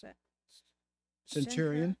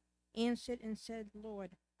Centurion. answered and said,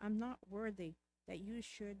 Lord, I'm not worthy that you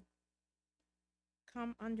should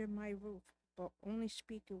come under my roof, but only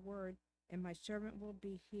speak a word, and my servant will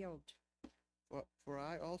be healed. For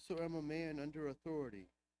I also am a man under authority,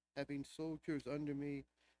 having soldiers under me,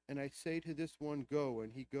 and I say to this one, go,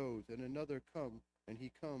 and he goes, and another, come, and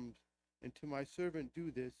he comes, and to my servant,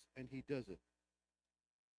 do this, and he does it.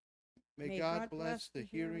 May God bless the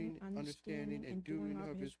hearing, understanding, and doing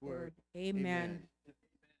of his word. Amen.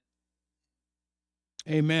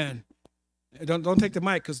 Amen. Don't take the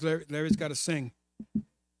mic because Larry's got to sing.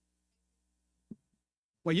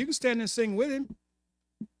 Well, you can stand and sing with him.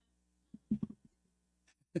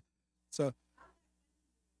 So,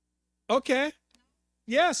 okay.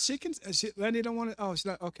 Yes, she can. Lenny don't want to. Oh, she's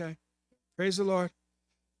not. Okay. Praise the Lord.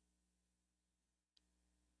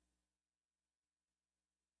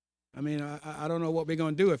 I mean, I don't know what we're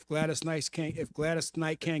gonna do if Gladys Knight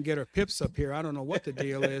can't get her pips up here. I don't know what the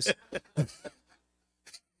deal is.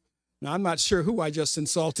 Now I'm not sure who I just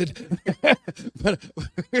insulted, but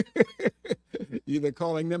either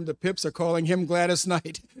calling them the pips or calling him Gladys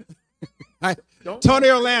Knight. Tony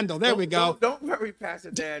Orlando. There we go. Don't worry, Pastor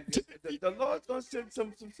Dan. The Lord's gonna send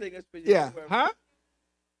some singers for you. Yeah. Huh?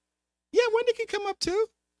 Yeah, Wendy can come up too.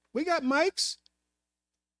 We got mics.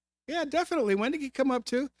 Yeah, definitely. Wendy can come up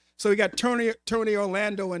too. So we got Tony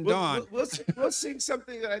Orlando, and Dawn. We'll sing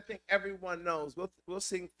something that I think everyone knows. We'll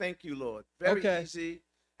sing "Thank You, Lord." Very easy.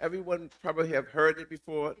 Everyone probably have heard it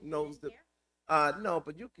before. Knows the. No,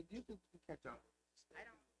 but you can catch on.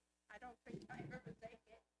 I don't think I ever say it.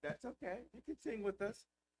 That's okay. You can sing with us.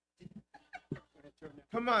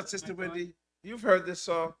 Come on, Sister Wendy. You've heard this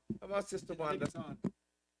song. Come on, Sister Wanda.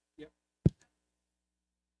 Yep.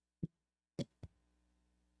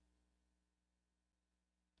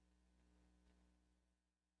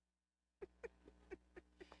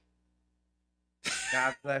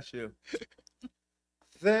 God bless you.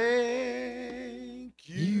 Thank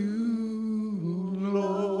you,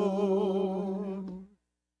 Lord.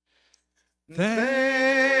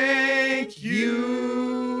 Thank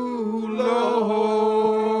you,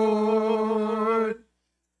 Lord.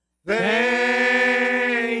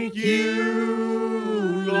 Thank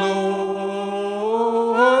you, Lord.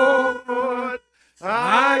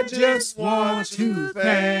 I just want to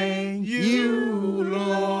thank you,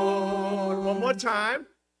 Lord. One more time.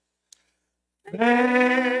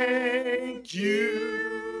 Thank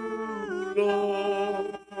you,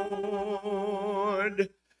 Lord.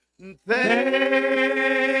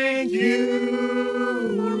 Thank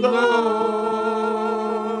you, Lord.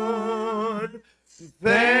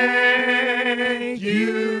 Thank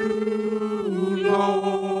you, Lord.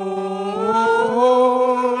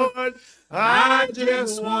 I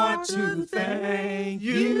just want to thank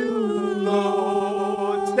you,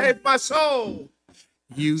 Lord. Save my soul.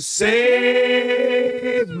 You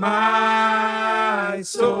saved my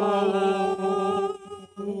soul.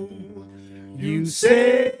 You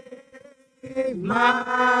saved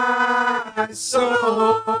my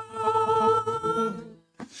soul.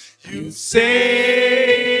 You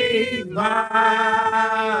saved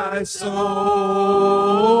my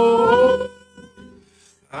soul.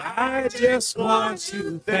 I just want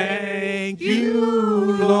to thank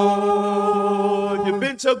you, Lord. You've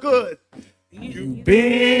been so good. You've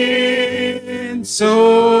been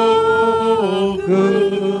so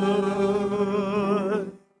good.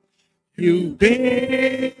 You've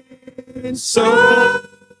been so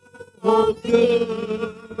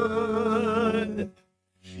good.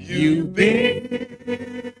 You've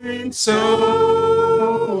been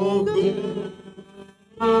so good.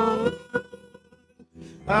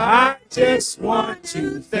 I just want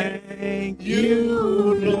to thank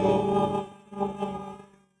you, Lord.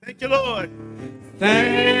 Thank you, Lord.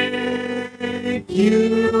 Thank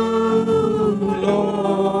you, Lord.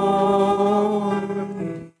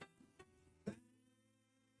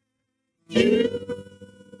 You,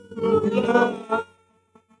 Lord.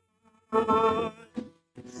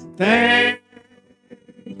 Thank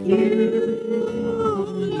you,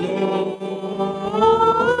 Lord.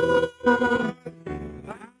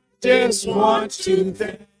 I just want to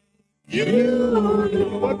thank you, Lord.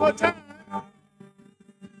 One more time.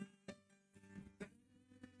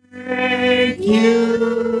 Thank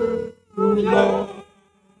you, Lord.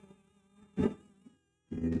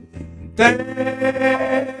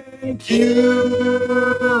 Thank you,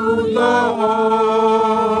 Lord.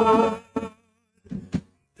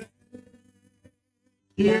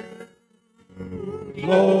 Thank you,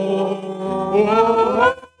 Lord.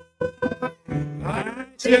 I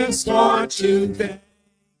just want to thank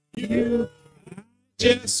you.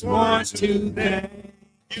 Just want to thank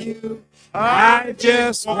you. I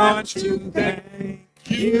just want to thank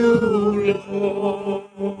you,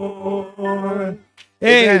 Lord.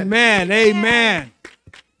 Amen. Amen.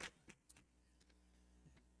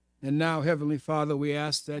 And now, Heavenly Father, we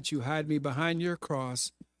ask that you hide me behind your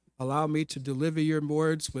cross. Allow me to deliver your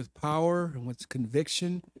words with power and with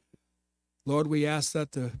conviction. Lord, we ask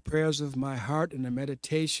that the prayers of my heart and the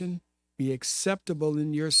meditation be acceptable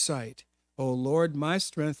in your sight. O Lord, my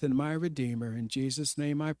strength and my Redeemer, in Jesus'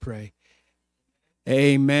 name I pray.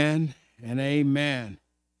 Amen and amen.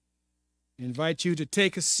 I invite you to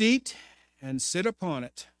take a seat and sit upon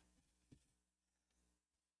it.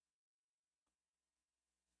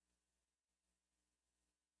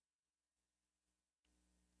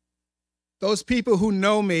 Those people who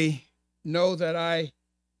know me know that I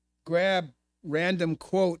grab random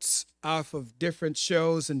quotes off of different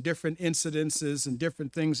shows and different incidences and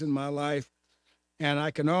different things in my life. And I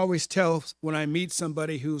can always tell when I meet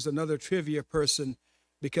somebody who's another trivia person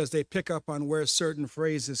because they pick up on where certain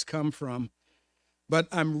phrases come from. But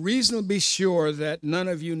I'm reasonably sure that none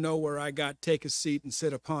of you know where I got "take a seat and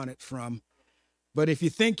sit upon it" from. But if you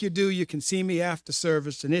think you do, you can see me after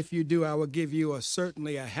service. And if you do, I will give you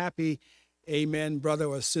certainly a happy amen, brother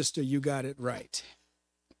or sister. You got it right.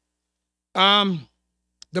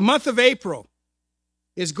 The month of April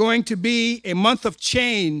is going to be a month of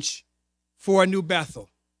change for New Bethel.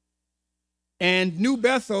 And New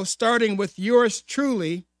Bethel, starting with yours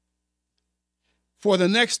truly, for the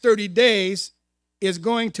next 30 days, is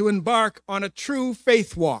going to embark on a true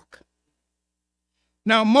faith walk.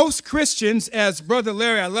 Now, most Christians, as Brother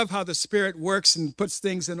Larry, I love how the Spirit works and puts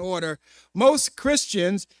things in order. Most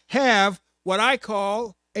Christians have what I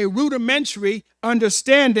call a rudimentary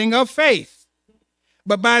understanding of faith.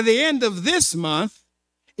 But by the end of this month,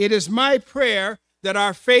 it is my prayer that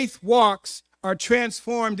our faith walks are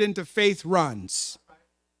transformed into faith runs.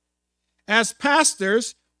 As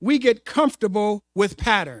pastors, we get comfortable with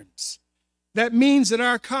patterns. That means that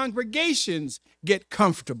our congregations get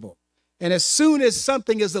comfortable. And as soon as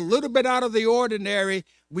something is a little bit out of the ordinary,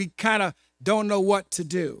 we kind of don't know what to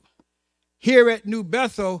do. Here at New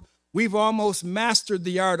Bethel, we've almost mastered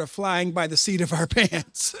the art of flying by the seat of our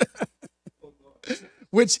pants,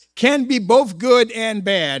 which can be both good and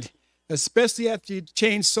bad, especially after you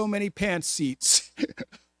change so many pants seats.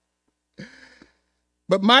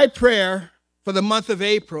 But my prayer for the month of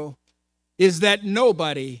April is that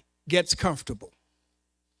nobody gets comfortable.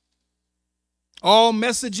 All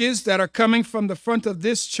messages that are coming from the front of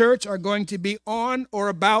this church are going to be on or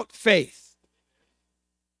about faith.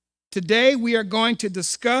 Today, we are going to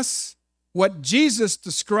discuss what Jesus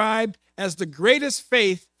described as the greatest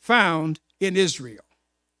faith found in Israel.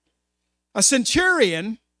 A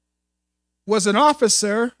centurion was an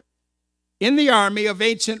officer in the army of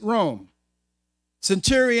ancient Rome.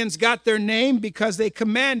 Centurions got their name because they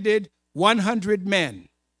commanded 100 men.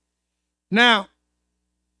 Now,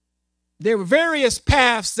 there were various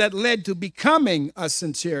paths that led to becoming a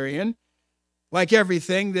centurion. Like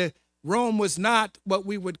everything, Rome was not what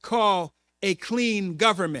we would call a clean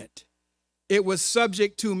government. It was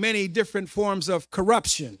subject to many different forms of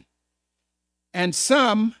corruption. And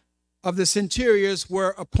some of the centurions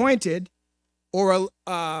were appointed or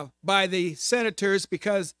by the senators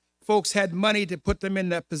because folks had money to put them in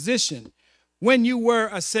that position. When you were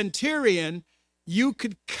a centurion, you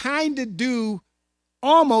could kind of do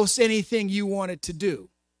almost anything you wanted to do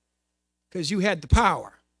because you had the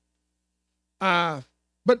power.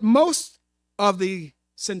 But most of the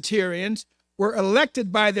centurions were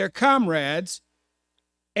elected by their comrades,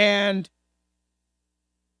 and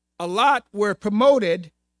a lot were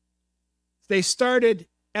promoted. They started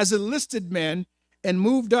as enlisted men and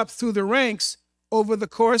moved up through the ranks over the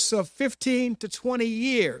course of 15 to 20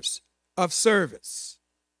 years of service.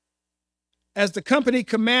 As the company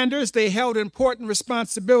commanders, they held important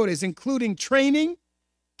responsibilities, including training,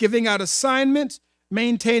 giving out assignments,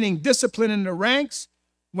 maintaining discipline in the ranks.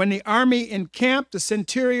 When the army encamped, the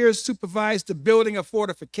centurions supervised the building of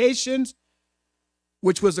fortifications,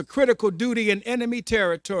 which was a critical duty in enemy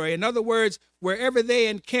territory. In other words, wherever they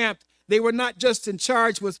encamped, they were not just in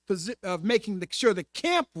charge of making sure the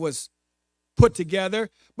camp was put together,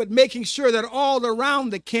 but making sure that all around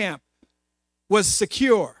the camp was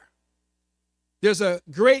secure. There's a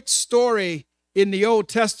great story in the Old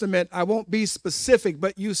Testament. I won't be specific,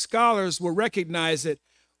 but you scholars will recognize it,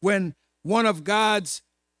 when one of God's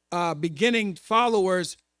beginning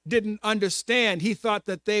followers didn't understand. He thought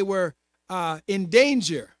that they were in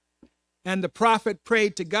danger. And the prophet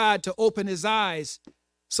prayed to God to open his eyes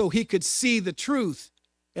so he could see the truth.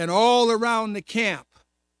 And all around the camp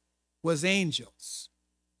was angels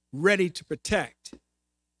ready to protect.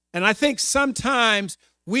 And I think sometimes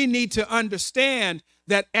we need to understand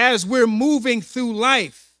that as we're moving through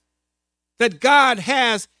life, that God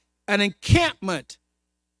has an encampment,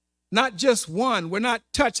 not just one. We're not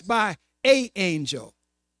touched by an angel.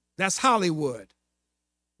 That's Hollywood.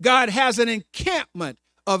 God has an encampment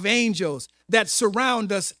of angels that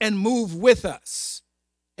surround us and move with us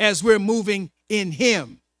as we're moving in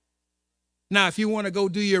him. Now, if you want to go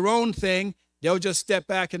do your own thing, they'll just step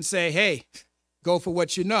back and say, hey, go for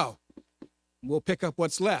what you know. We'll pick up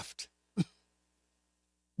what's left.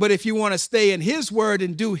 But if you want to stay in his word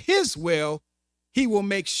and do his will, he will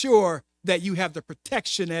make sure that you have the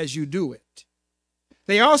protection as you do it.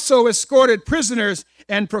 They also escorted prisoners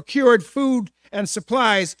and procured food and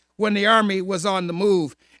supplies when the army was on the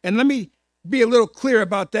move. And let me be a little clear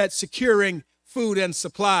about that, securing food and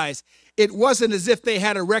supplies. It wasn't as if they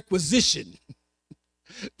had a requisition.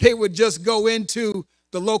 They would just go into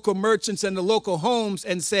the local merchants and the local homes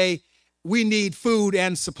and say, we need food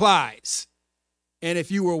and supplies. And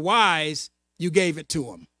if you were wise, you gave it to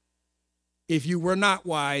them. If you were not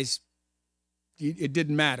wise, it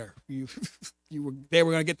didn't matter. They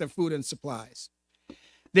were going to get their food and supplies.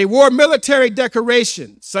 They wore military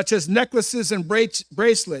decorations, such as necklaces and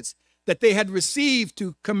bracelets that they had received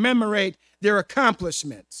to commemorate their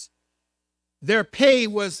accomplishments. Their pay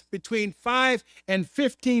was between 5 and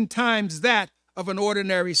 15 times that of an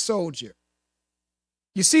ordinary soldier.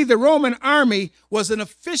 You see, the Roman army was an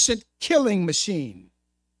efficient killing machine.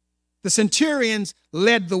 The centurions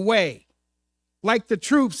led the way. Like the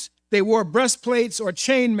troops, they wore breastplates or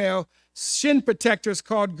chainmail, shin protectors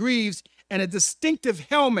called greaves, and a distinctive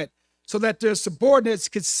helmet so that their subordinates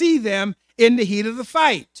could see them in the heat of the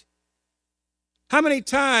fight. How many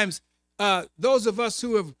times those of us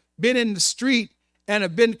who have been in the street and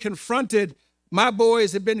have been confronted, my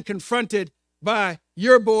boys have been confronted by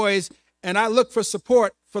your boys, and I look for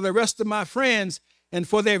support for the rest of my friends, and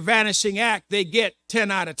for their vanishing act, they get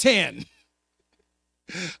 10 out of 10.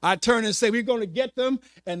 I turn and say, we're going to get them,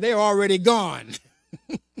 and they're already gone.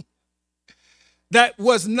 That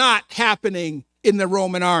was not happening in the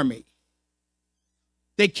Roman army.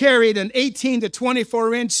 They carried an 18 to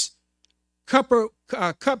 24-inch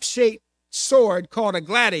cup-shaped sword called a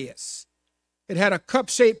gladius. It had a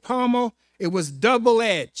cup-shaped pommel. It was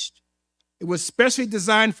double-edged. It was specially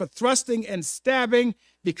designed for thrusting and stabbing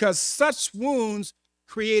because such wounds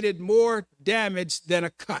created more damage than a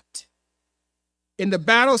cut. In the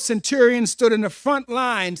battle, centurions stood in the front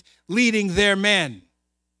lines leading their men.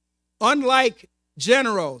 Unlike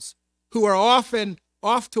generals who are often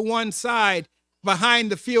off to one side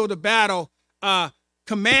behind the field of battle,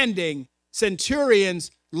 commanding,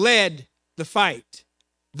 centurions led the fight.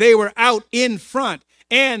 They were out in front,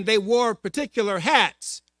 and they wore particular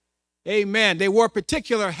hats. Amen. They wore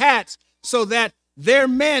particular hats so that their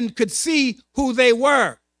men could see who they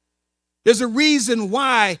were. There's a reason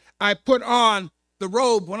why I put on the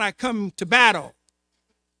robe when I come to battle.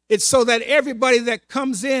 It's so that everybody that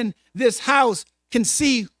comes in this house can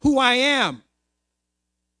see who I am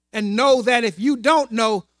and know that if you don't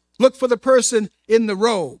know, look for the person in the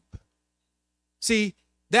robe. See,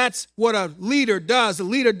 that's what a leader does. A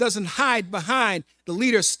leader doesn't hide behind. The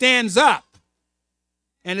leader stands up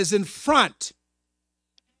and is in front.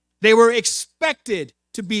 They were expected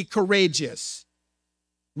to be courageous,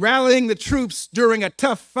 rallying the troops during a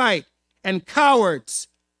tough fight, and cowards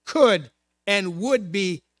could and would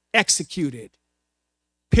be executed.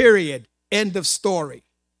 Period. End of story.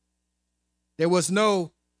 There was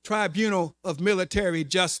no tribunal of military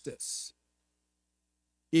justice.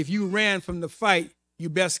 If you ran from the fight, you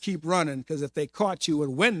best keep running, because if they caught you,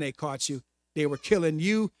 and when they caught you, they were killing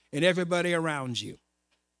you and everybody around you.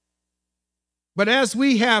 But as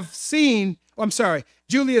we have seen,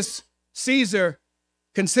 Julius Caesar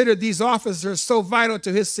considered these officers so vital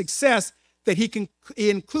to his success that he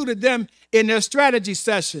included them in their strategy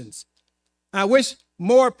sessions. I wish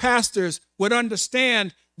more pastors would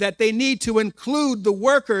understand that they need to include the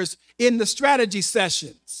workers in the strategy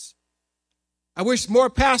sessions. I wish more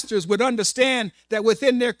pastors would understand that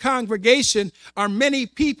within their congregation are many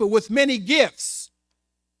people with many gifts.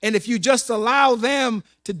 And if you just allow them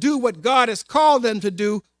to do what God has called them to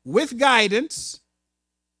do with guidance,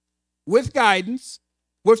 with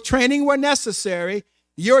training where necessary,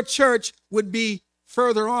 your church would be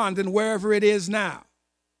further on than wherever it is now.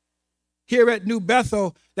 Here at New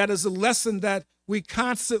Bethel, that is a lesson that we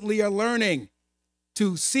constantly are learning,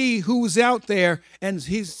 to see who's out there and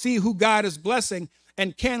see who God is blessing,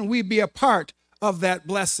 and can we be a part of that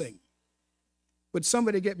blessing. Would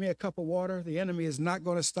somebody get me a cup of water? The enemy is not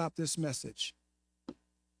going to stop this message.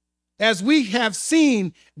 As we have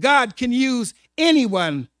seen, God can use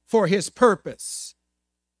anyone for his purpose.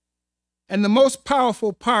 And the most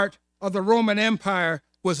powerful part of the Roman Empire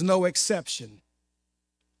was no exception.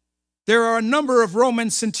 There are a number of Roman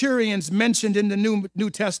centurions mentioned in the New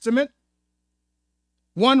Testament.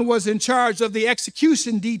 One was in charge of the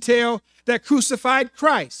execution detail that crucified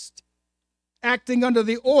Christ, acting under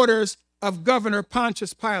the orders of Governor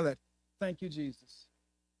Pontius Pilate. Thank you, Jesus.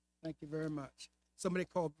 Thank you very much. Somebody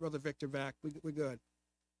called Brother Victor back. We're good.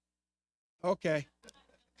 Okay.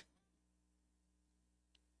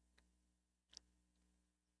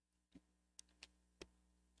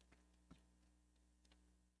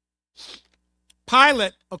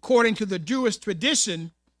 Pilate, according to the Jewish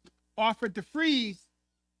tradition, offered to free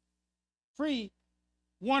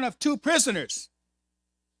one of two prisoners.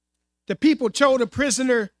 The people chose a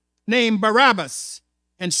prisoner named Barabbas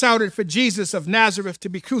and shouted for Jesus of Nazareth to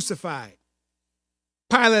be crucified.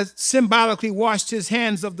 Pilate symbolically washed his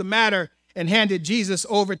hands of the matter and handed Jesus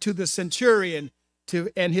over to the centurion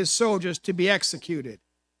and his soldiers to be executed.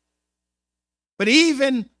 But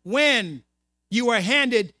even when you are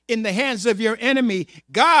handed in the hands of your enemy,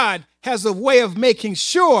 God has a way of making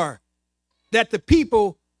sure that the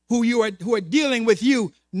people who are dealing with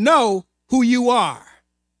you know who you are.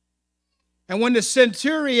 And when the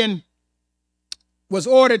centurion was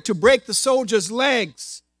ordered to break the soldiers'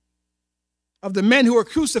 legs of the men who were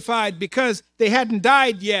crucified because they hadn't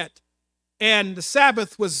died yet, and the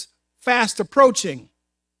Sabbath was fast approaching,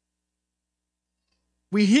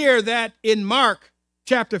 we hear that in Mark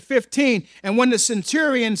chapter 15, and when the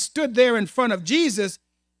centurion stood there in front of Jesus,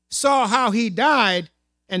 saw how he died,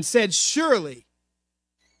 and said, surely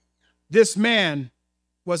this man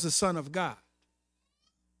was the Son of God.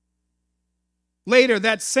 Later,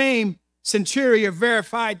 that same centurion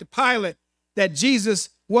verified to Pilate that Jesus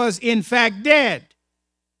was in fact dead.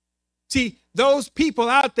 See, those people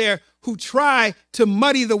out there who try to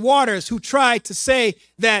muddy the waters, who try to say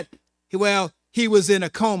that, well, he was in a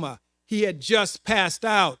coma, he had just passed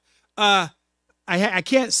out. I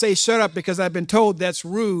can't say shut up because I've been told that's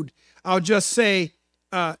rude. I'll just say,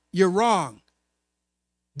 you're wrong.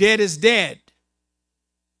 Dead is dead.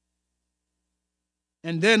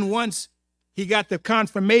 And then once he got the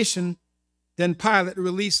confirmation, then Pilate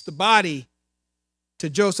released the body to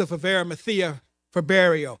Joseph of Arimathea for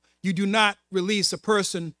burial. You do not release a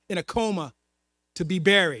person in a coma to be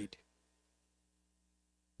buried.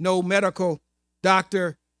 No medical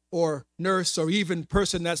doctor or nurse or even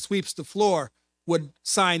person that sweeps the floor would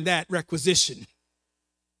sign that requisition.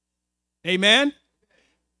 Amen?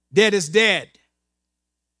 Dead is dead.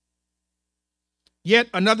 Yet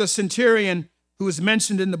another centurion who is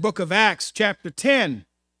mentioned in the book of Acts, chapter 10,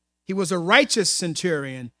 he was a righteous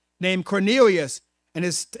centurion named Cornelius, and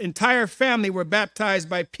his entire family were baptized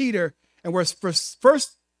by Peter and were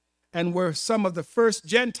some of the first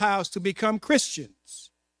Gentiles to become Christians.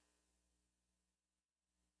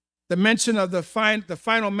 The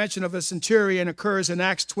final mention of a centurion occurs in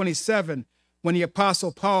Acts 27, when the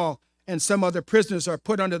Apostle Paul and some other prisoners are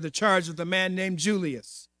put under the charge of the man named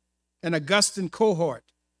Julius, an Augustan cohort.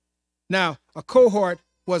 Now, a cohort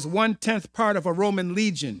was 1/10 part of a Roman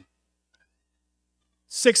legion,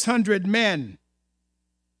 600 men.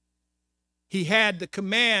 He had the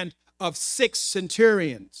command of 6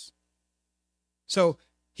 centurions. So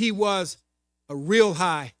he was a real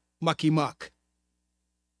high mucky muck.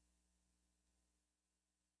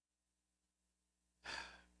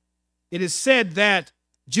 It is said that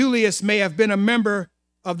Julius may have been a member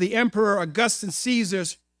of the Emperor Augustus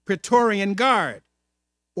Caesar's Praetorian Guard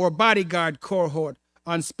or bodyguard cohort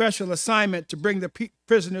on special assignment to bring the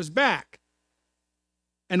prisoners back.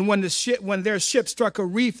 And when their ship struck a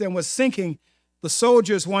reef and was sinking, the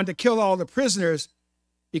soldiers wanted to kill all the prisoners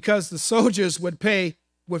because the soldiers would pay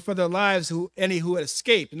for their lives any who had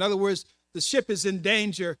escaped. In other words, the ship is in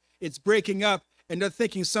danger, it's breaking up, and they're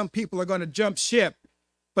thinking some people are going to jump ship.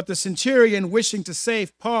 But the centurion, wishing to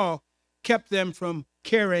save Paul, kept them from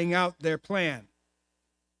carrying out their plan.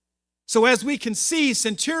 So as we can see,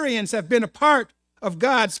 centurions have been a part of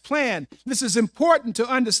God's plan. This is important to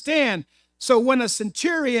understand. So when a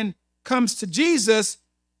centurion comes to Jesus,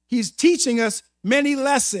 he's teaching us many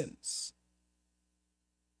lessons.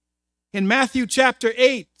 In Matthew chapter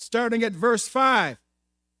 8, starting at verse 5,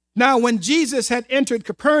 now when Jesus had entered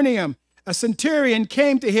Capernaum, a centurion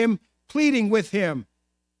came to him, pleading with him,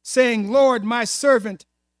 saying, Lord, my servant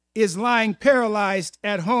is lying paralyzed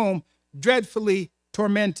at home, dreadfully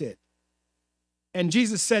tormented. And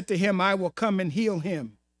Jesus said to him, I will come and heal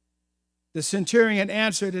him. The centurion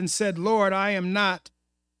answered and said, Lord, I am not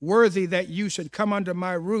worthy that you should come under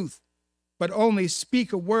my roof, but only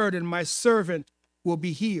speak a word and my servant will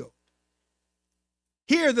be healed.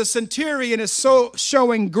 Here the centurion is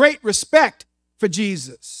showing great respect for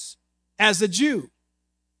Jesus as a Jew,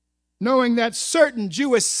 knowing that certain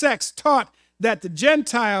Jewish sects taught that the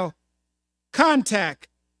Gentile contact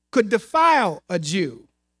could defile a Jew,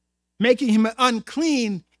 making him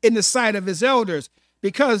unclean in the sight of his elders,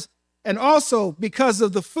 and also because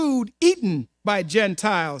of the food eaten by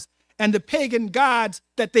Gentiles and the pagan gods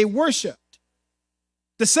that they worshiped.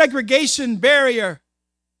 The segregation barrier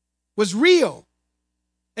was real.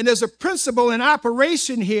 And there's a principle in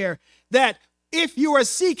operation here that if you are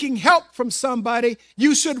seeking help from somebody,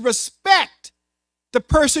 you should respect the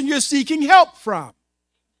person you're seeking help from.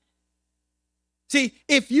 See,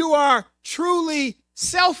 if you are truly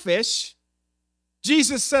selfish,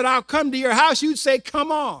 Jesus said, I'll come to your house. You'd say, come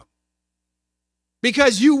on,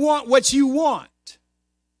 because you want what you want.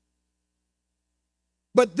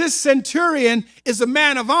 But this centurion is a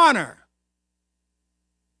man of honor.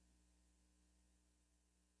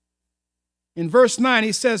 In verse 9,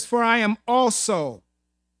 he says, for I am also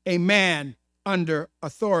a man under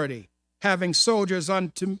authority, having soldiers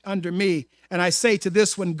under me. And I say to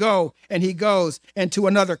this one, go, and he goes, and to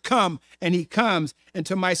another, come, and he comes, and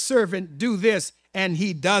to my servant, do this, and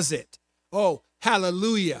he does it. Oh,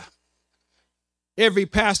 hallelujah. Every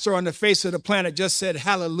pastor on the face of the planet just said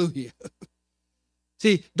hallelujah.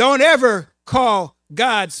 See, don't ever call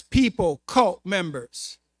God's people cult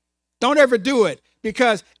members. Don't ever do it,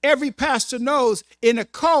 because every pastor knows in a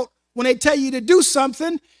cult, when they tell you to do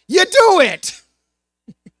something, you do it.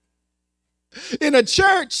 In a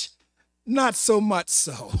church, not so much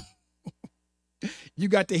so. You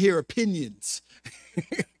got to hear opinions.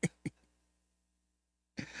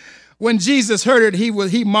 When Jesus heard it,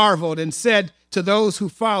 he marveled and said to those who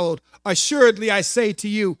followed, assuredly I say to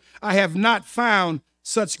you, I have not found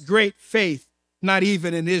such great faith, not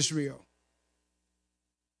even in Israel.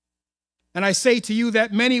 And I say to you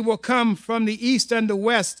that many will come from the east and the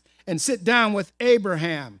west and sit down with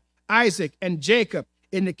Abraham, Isaac, and Jacob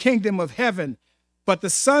in the kingdom of heaven. But the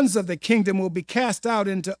sons of the kingdom will be cast out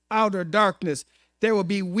into outer darkness. There will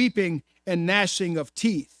be weeping and gnashing of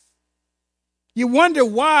teeth. You wonder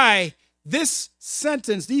why this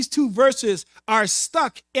sentence, these two verses, are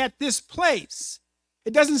stuck at this place.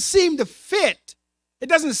 It doesn't seem to fit. It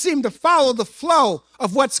doesn't seem to follow the flow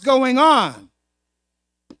of what's going on.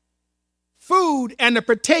 Food and the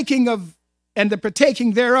partaking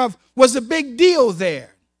thereof was a big deal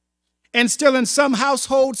there, and still in some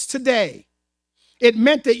households today. It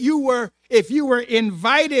meant that if you were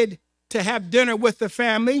invited to have dinner with the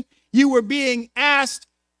family, you were being asked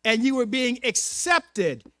and you were being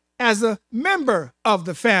accepted as a member of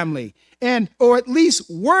the family, or at least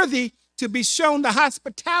worthy to be shown the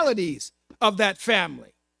hospitalities of that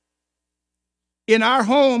family. In our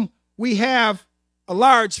home, we have a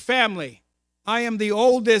large family. I am the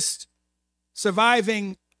oldest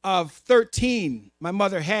surviving of 13 my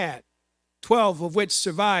mother had, 12 of which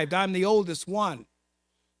survived. I'm the oldest one.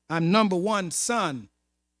 I'm number one son.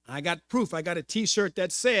 I got proof. I got a T-shirt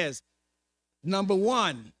that says number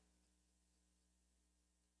one.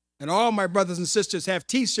 And all my brothers and sisters have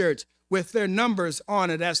T-shirts with their numbers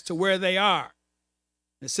on it as to where they are.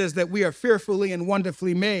 It says that we are fearfully and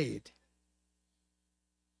wonderfully made.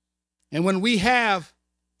 And when we have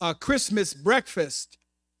a Christmas breakfast,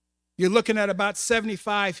 you're looking at about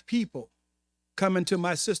 75 people coming to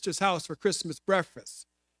my sister's house for Christmas breakfast.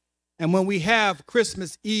 And when we have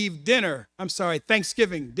Christmas Eve dinner,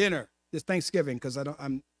 Thanksgiving dinner, it's Thanksgiving because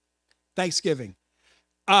I'm Thanksgiving.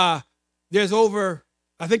 There's over,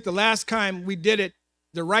 I think the last time we did it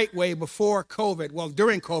the right way before COVID, well,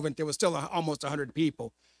 during COVID, there was still almost 100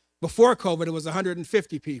 people. Before COVID, it was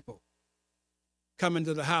 150 people coming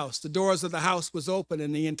to the house. The doors of the house was open,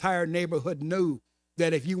 and the entire neighborhood knew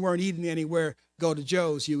that if you weren't eating anywhere, go to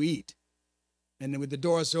Joe's, you eat. And then when the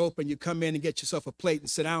doors are open, you come in and get yourself a plate and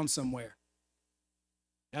sit down somewhere.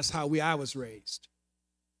 That's how I was raised.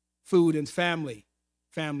 Food and family,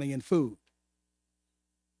 family and food.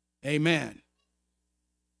 Amen.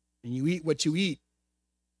 And you eat what you eat.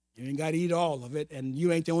 You ain't got to eat all of it, and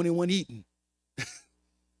you ain't the only one eating.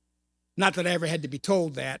 Not that I ever had to be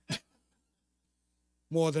told that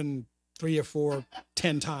more than 3 or 4,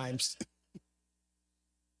 10 times.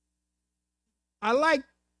 I like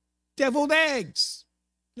deviled eggs.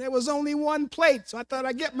 There was only one plate, so I thought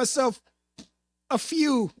I'd get myself a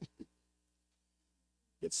few.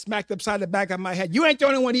 Get smacked upside the back of my head. You ain't the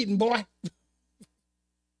only one eating, boy.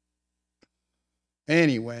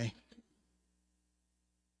 Anyway.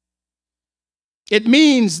 It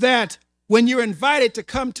means that when you're invited to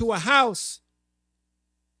come to a house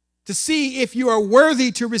to see if you are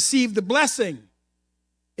worthy to receive the blessing,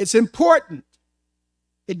 it's important.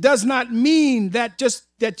 It does not mean that just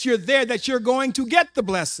that you're there, that you're going to get the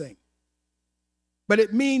blessing. But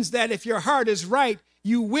it means that if your heart is right,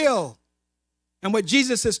 you will. And what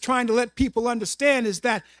Jesus is trying to let people understand is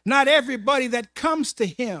that not everybody that comes to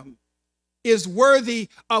him is worthy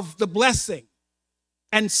of the blessing.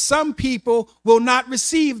 And some people will not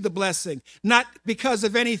receive the blessing, not because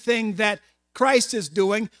of anything that Christ is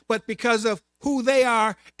doing, but because of who they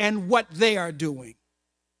are and what they are doing,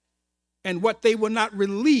 and what they will not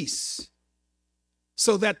release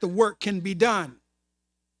so that the work can be done.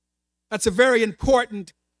 That's a very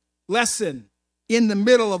important lesson in the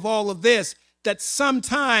middle of all of this, that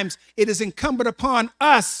sometimes it is incumbent upon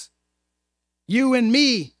us, you and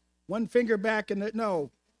me, one finger back and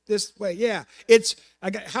no, this way, yeah. It's, how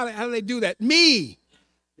do they do that? Me,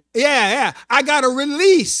 yeah. I got to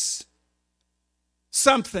release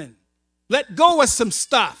something, let go of some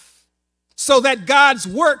stuff so that God's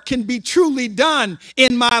work can be truly done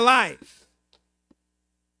in my life.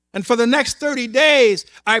 And for the next 30 days,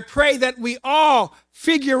 I pray that we all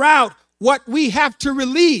figure out what we have to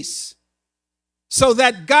release so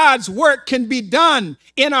that God's work can be done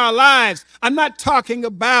in our lives. I'm not talking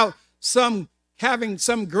about having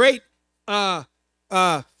some great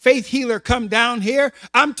faith healer come down here.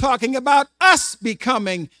 I'm talking about us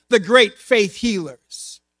becoming the great faith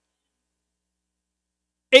healers,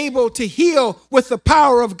 able to heal with the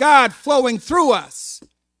power of God flowing through us,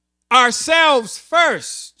 ourselves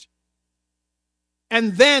first,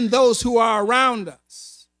 and then those who are around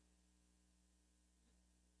us.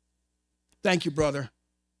 Thank you, brother.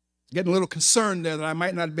 Getting a little concerned there that I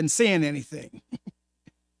might not have been saying anything.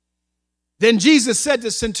 Then Jesus said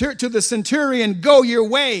to the centurion, go your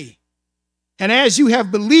way, and as you have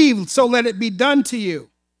believed, so let it be done to you.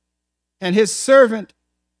 And his servant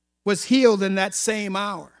was healed in that same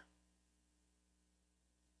hour.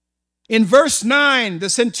 In verse 9, the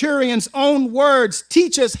centurion's own words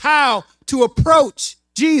teach us how to approach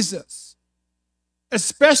Jesus,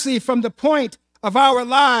 especially from the point of our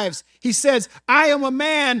lives. He says, I am a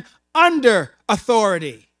man under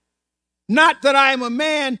authority. Not that I am a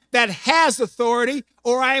man that has authority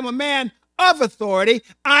or I am a man of authority.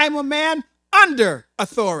 I am a man under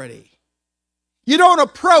authority. You don't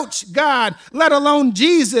approach God, let alone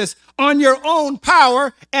Jesus, on your own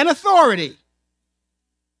power and authority.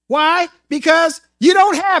 Why? Because you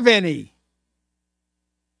don't have any.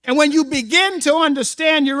 And when you begin to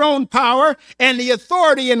understand your own power and the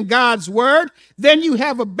authority in God's word, then you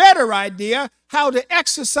have a better idea how to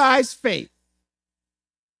exercise faith.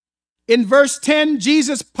 In verse 10,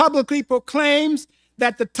 Jesus publicly proclaims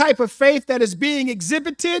that the type of faith that is being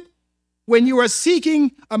exhibited when you are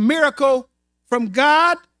seeking a miracle from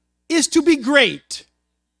God is to be great.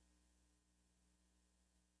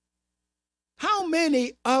 How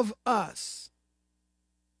many of us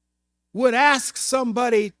would ask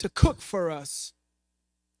somebody to cook for us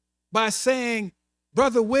by saying,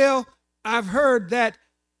 Brother Will, I've heard that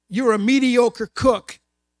you're a mediocre cook,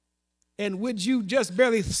 and would you just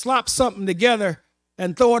barely slop something together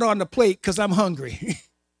and throw it on the plate because I'm hungry?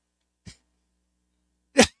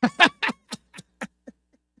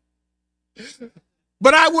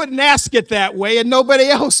 But I wouldn't ask it that way, and nobody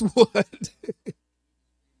else would.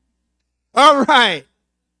 All right.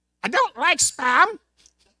 I don't like spam.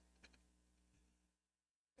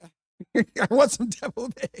 I want some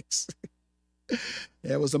deviled eggs.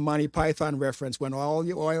 That was a Monty Python reference. Went all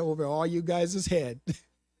the oil over all you guys' head.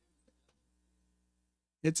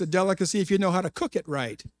 It's a delicacy if you know how to cook it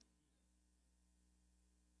right.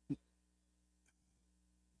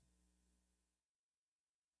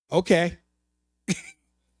 Okay.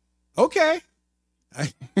 Okay.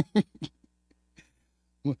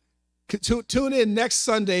 Tune in next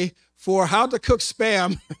Sunday for How to Cook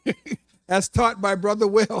Spam as taught by Brother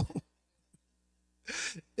Will.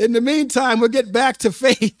 In the meantime, we'll get back to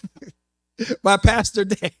faith by Pastor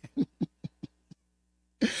Dan.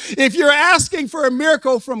 If you're asking for a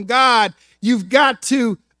miracle from God, you've got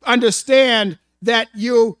to understand that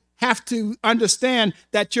you have to understand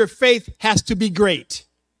that your faith has to be great.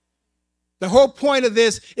 The whole point of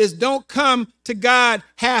this is don't come to God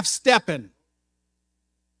half-stepping.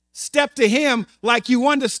 Step to him like you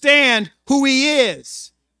understand who he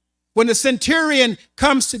is. When the centurion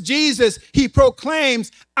comes to Jesus, he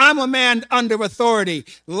proclaims, I'm a man under authority.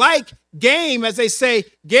 Like game, as they say,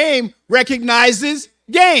 game recognizes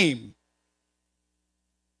game.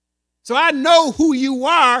 So I know who you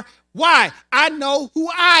are. Why? I know who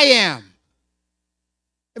I am.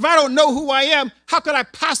 If I don't know who I am, how could I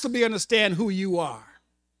possibly understand who you are?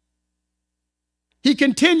 He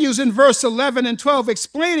continues in verse 11 and 12,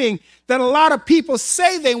 explaining that a lot of people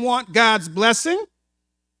say they want God's blessing,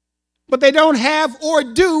 but they don't have or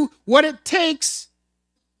do what it takes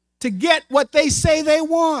to get what they say they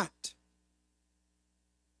want.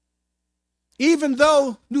 Even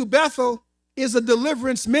though New Bethel is a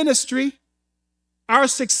deliverance ministry, our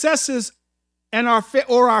successes and our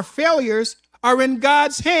failures are in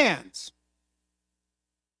God's hands.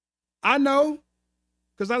 I know,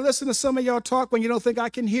 because I listen to some of y'all talk when you don't think I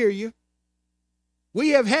can hear you. We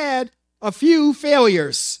have had a few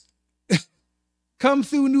failures come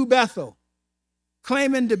through New Bethel,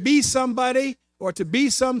 claiming to be somebody or to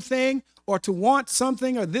be something or to want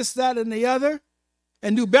something or this, that, and the other.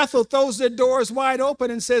 And New Bethel throws their doors wide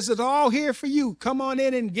open and says, it's all here for you. Come on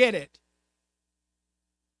in and get it.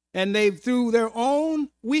 And they, through their own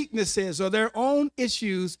weaknesses or their own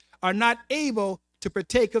issues, are not able to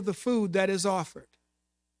partake of the food that is offered.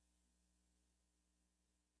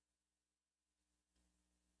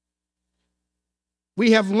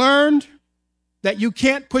 We have learned that you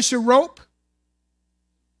can't push a rope,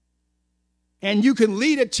 and you can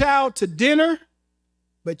lead a child to dinner,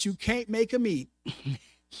 but you can't make him eat.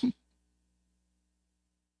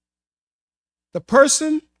 The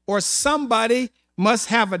person or somebody must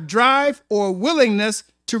have a drive or willingness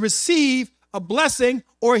to receive a blessing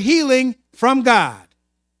or healing from God.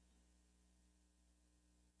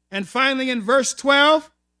 And finally, in verse 12,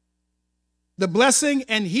 the blessing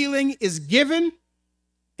and healing is given.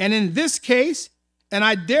 And in this case, and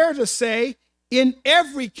I dare to say, in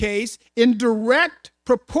every case, in direct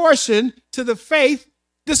proportion to the faith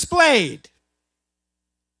displayed.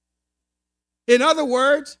 In other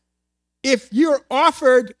words, if you're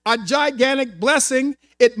offered a gigantic blessing,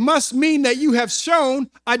 it must mean that you have shown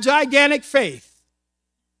a gigantic faith.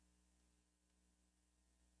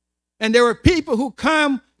 And there are people who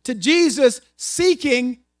come to Jesus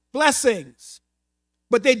seeking blessings,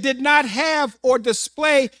 but they did not have or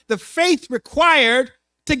display the faith required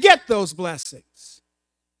to get those blessings.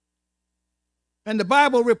 And the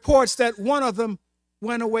Bible reports that one of them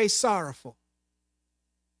went away sorrowful,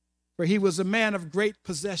 for he was a man of great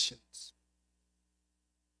possessions.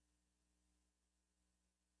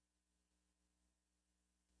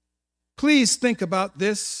 Please think about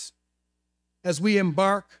this as we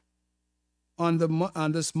embark on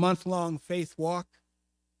this month-long faith walk.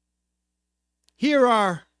 Here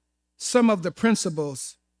are some of the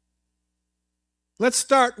principles. Let's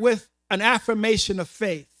start with an affirmation of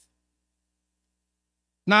faith.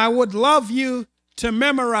 Now, I would love you to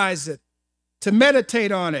memorize it, to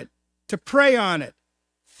meditate on it, to pray on it,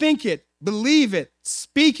 think it, believe it,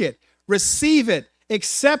 speak it, receive it,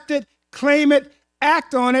 accept it, claim it,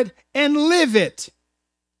 act on it, and live it.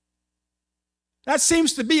 That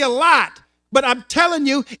seems to be a lot, but I'm telling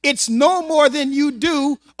you, it's no more than you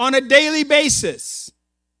do on a daily basis.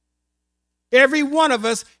 Every one of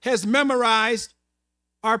us has memorized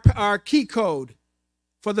our key code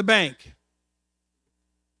for the bank.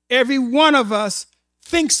 Every one of us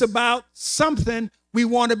thinks about something we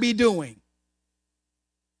want to be doing.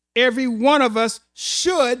 Every one of us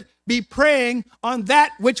should be praying on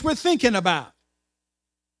that which we're thinking about.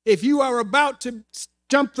 If you are about to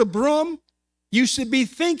jump the broom, you should be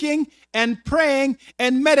thinking and praying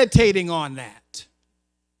and meditating on that.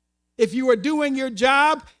 If you are doing your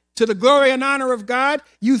job to the glory and honor of God,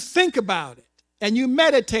 you think about it and you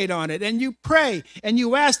meditate on it and you pray and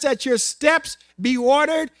you ask that your steps be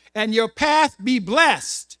ordered and your path be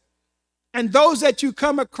blessed. And those that you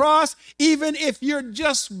come across, even if you're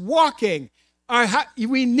just walking,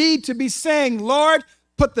 we need to be saying, Lord,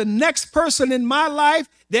 put the next person in my life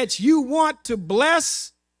that you want to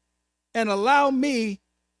bless and allow me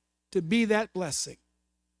to be that blessing.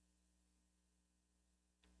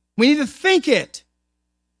 We need to think it.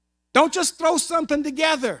 Don't just throw something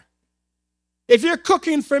together. If you're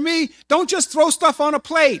cooking for me, don't just throw stuff on a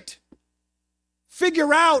plate.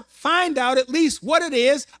 Figure out, find out at least what it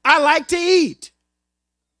is I like to eat.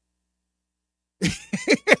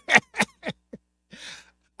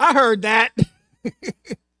 I heard that.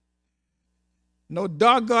 No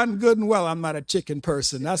doggone good and well I'm not a chicken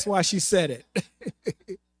person. That's why she said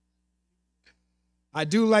it. I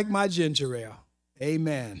do like my ginger ale.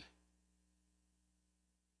 Amen.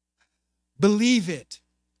 Believe it.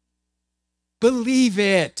 Believe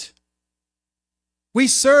it. We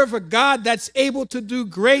serve a God that's able to do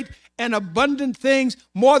great and abundant things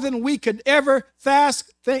more than we could ever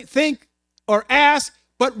think or ask,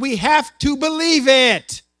 but we have to believe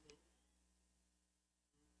it.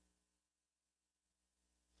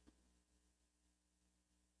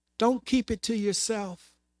 Don't keep it to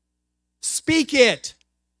yourself. Speak it.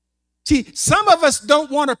 See, some of us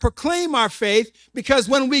don't want to proclaim our faith because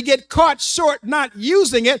when we get caught short not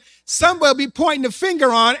using it, somebody will be pointing the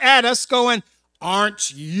finger at us going,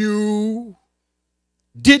 aren't you?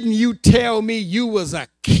 Didn't you tell me you was a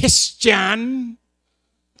Christian?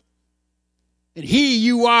 And here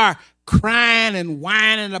you are crying and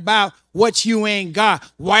whining about what you ain't got.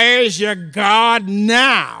 Where's your God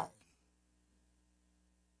now?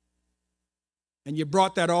 And you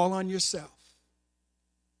brought that all on yourself.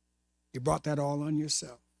 You brought that all on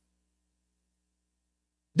yourself.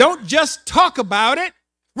 Don't just talk about it.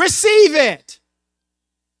 Receive it.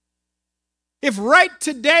 If right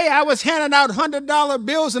today I was handing out $100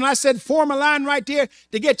 bills and I said, form a line right there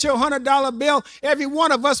to get your $100 bill, every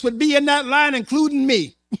one of us would be in that line, including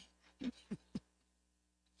me.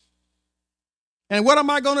 And what am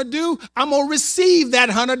I going to do? I'm going to receive that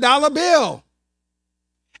 $100 bill.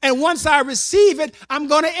 And once I receive it, I'm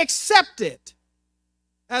going to accept it,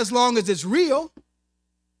 as long as it's real.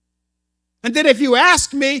 And then if you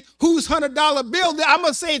ask me whose $100 bill, I'm going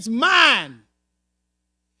to say it's mine.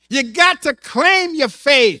 You got to claim your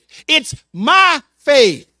faith. It's my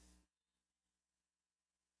faith.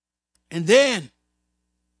 And then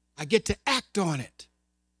I get to act on it.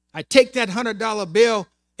 I take that $100 bill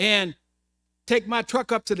and take my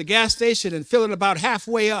truck up to the gas station and fill it about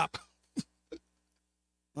halfway up.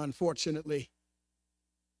 Unfortunately,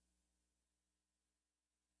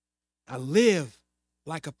 I live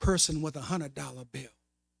like a person with a $100 bill.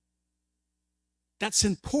 That's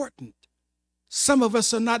important. Some of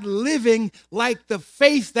us are not living like the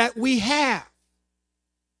faith that we have.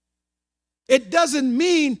 It doesn't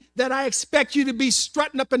mean that I expect you to be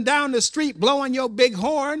strutting up and down the street blowing your big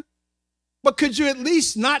horn, but could you at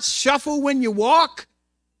least not shuffle when you walk?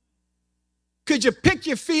 Could you pick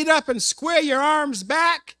your feet up and square your arms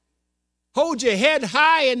back? Hold your head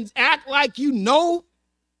high and act like you know?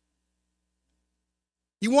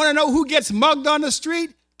 You want to know who gets mugged on the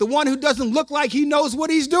street? The one who doesn't look like he knows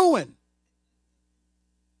what he's doing.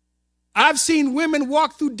 I've seen women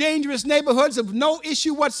walk through dangerous neighborhoods of no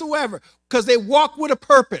issue whatsoever because they walk with a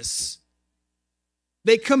purpose.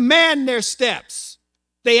 They command their steps.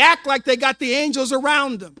 They act like they got the angels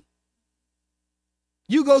around them.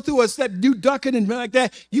 You go through a step, you ducking and like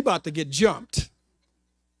that, you about to get jumped.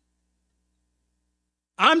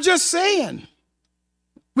 I'm just saying.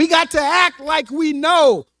 We got to act like we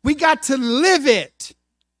know. We got to live it.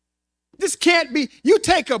 This can't be, you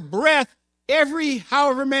take a breath every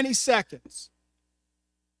however many seconds.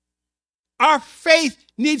 Our faith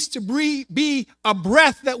needs to be a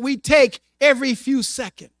breath that we take every few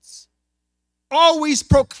seconds. Always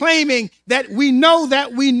proclaiming that we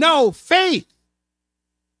know faith.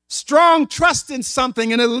 Strong trust in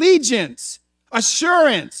something, an allegiance,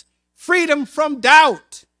 assurance, freedom from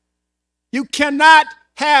doubt. You cannot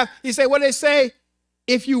have, you say, what do they say?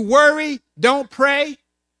 If you worry, don't pray.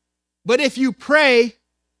 But if you pray,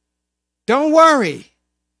 don't worry.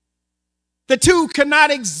 The two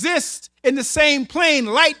cannot exist in the same plane.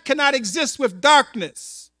 Light cannot exist with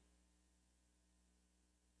darkness.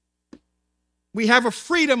 We have a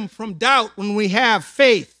freedom from doubt when we have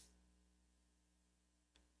faith.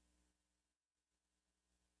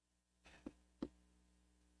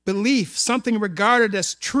 Belief, something regarded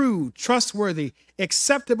as true, trustworthy,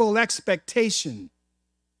 acceptable expectation.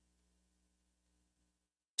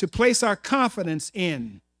 To place our confidence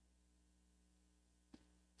in.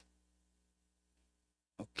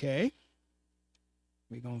 Okay.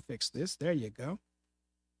 We're going to fix this. There you go.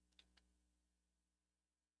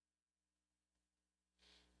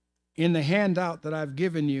 In the handout that I've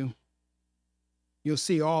given you, you'll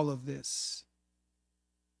see all of this.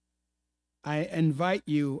 I invite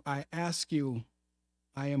you, I ask you,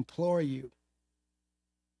 I implore you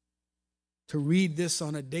to read this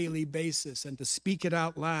on a daily basis and to speak it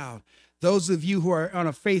out loud. Those of you who are on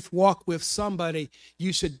a faith walk with somebody,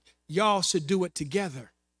 y'all should do it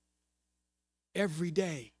together every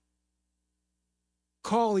day.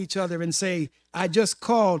 Call each other and say, I just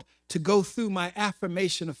called to go through my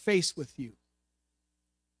affirmation of faith with you.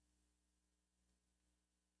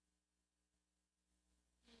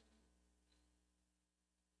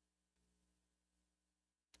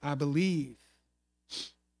 I believe.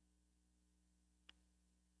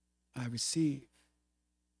 I receive.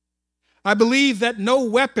 I believe that no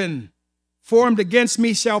weapon formed against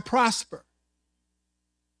me shall prosper.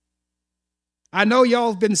 I know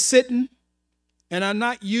y'all have been sitting, and I'm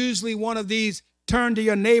not usually one of these turn to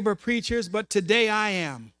your neighbor preachers, but today I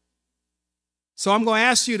am. So I'm going to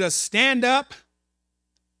ask you to stand up,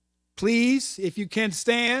 please, if you can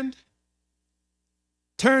stand.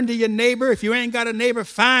 Turn to your neighbor. If you ain't got a neighbor,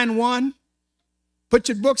 find one. Put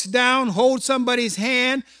your books down, hold somebody's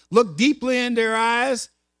hand, look deeply in their eyes.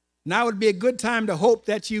 Now would be a good time to hope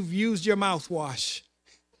that you've used your mouthwash.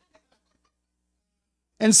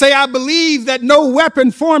 And say, I believe that no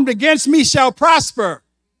weapon formed against me shall prosper.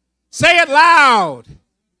 Say it loud.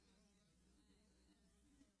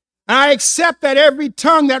 I accept that every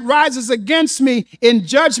tongue that rises against me in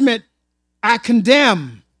judgment, I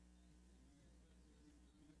condemn.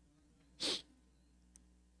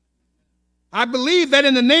 I believe that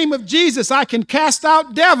in the name of Jesus, I can cast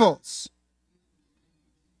out devils.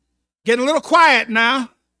 Get a little quiet now.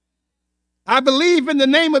 I believe in the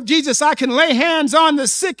name of Jesus, I can lay hands on the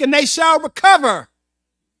sick and they shall recover.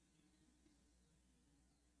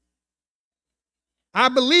 I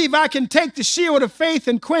believe I can take the shield of faith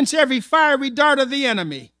and quench every fiery dart of the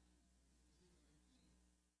enemy.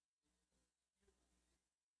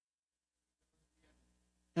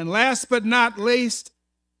 And last but not least,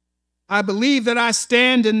 I believe that I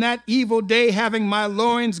stand in that evil day having my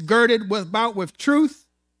loins girded about with truth.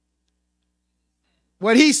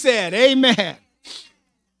 What he said, amen.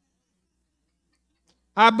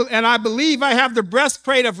 And I believe I have the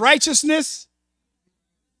breastplate of righteousness.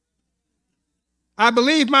 I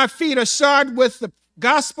believe my feet are shod with the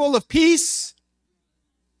gospel of peace.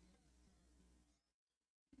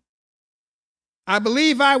 I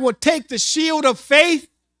believe I will take the shield of faith.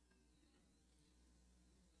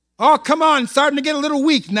 Oh, come on, starting to get a little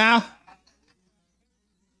weak now.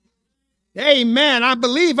 Amen. I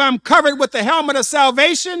believe I'm covered with the helmet of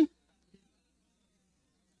salvation.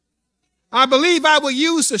 I believe I will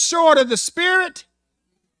use the sword of the Spirit,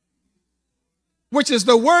 which is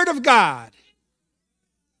the word of God.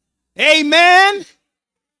 Amen,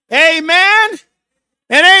 amen,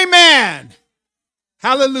 and amen.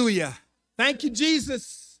 Hallelujah. Thank you,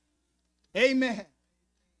 Jesus. Amen.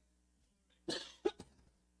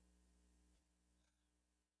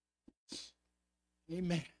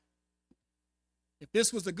 Amen. If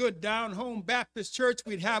this was a good down-home Baptist church,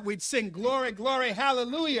 we'd sing glory, glory,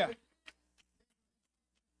 hallelujah.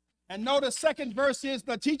 And know the second verse is,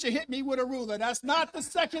 the teacher hit me with a ruler. That's not the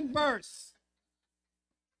second verse.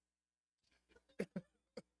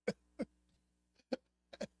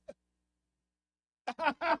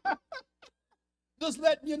 Just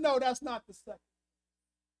letting you know that's not the second.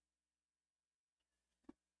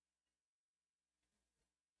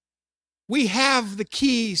 We have the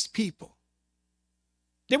keys, people.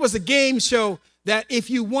 There was a game show that if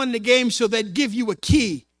you won the game show, they'd give you a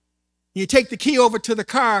key. You take the key over to the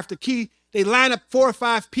car. If the key, they line up 4 or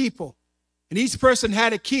 5 people, and each person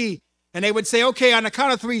had a key, and they would say, okay, on the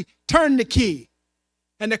count of 3, turn the key.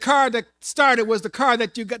 And the car that started was the car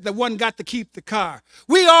that you got, the one got to keep the car.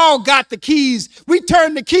 We all got the keys. We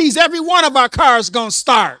turn the keys. Every one of our cars going to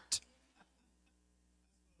start.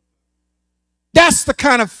 That's the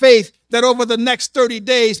kind of faith that over the next 30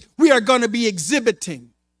 days we are going to be exhibiting.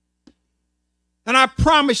 And I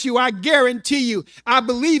promise you, I guarantee you, I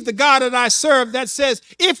believe the God that I serve that says,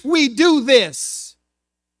 if we do this,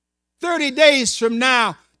 30 days from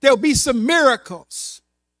now, there'll be some miracles.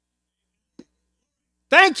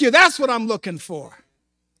 Thank you. That's what I'm looking for.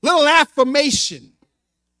 Little affirmation.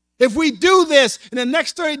 If we do this in the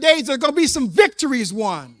next 30 days, there's going to be some victories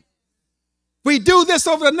won. If we do this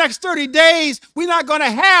over the next 30 days, we're not going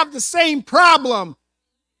to have the same problem.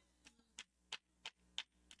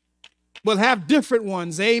 We'll have different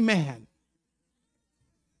ones. Amen.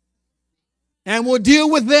 And we'll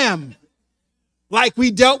deal with them like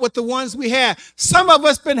we dealt with the ones we had. Some of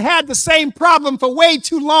us had the same problem for way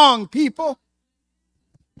too long, people.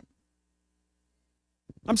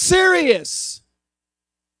 I'm serious.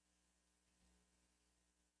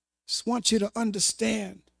 Just want you to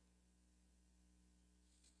understand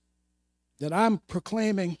that I'm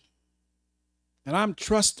proclaiming and I'm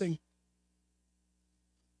trusting.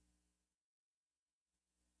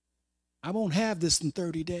 I won't have this in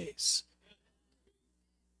 30 days.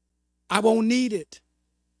 I won't need it.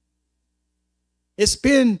 It's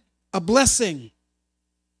been a blessing.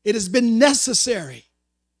 It has been necessary.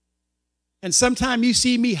 And sometimes you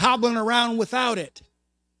see me hobbling around without it.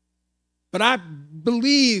 But I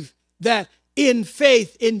believe that in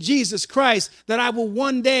faith in Jesus Christ that I will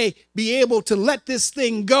one day be able to let this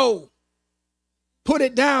thing go, put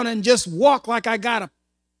it down, and just walk like I got a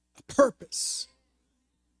purpose.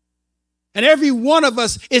 And every one of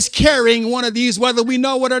us is carrying one of these, whether we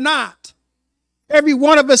know it or not. Every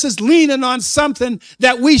one of us is leaning on something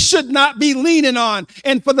that we should not be leaning on.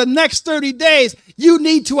 And for the next 30 days, you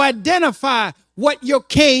need to identify what your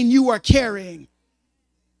cane you are carrying.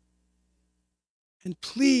 And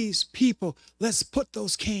please, people, let's put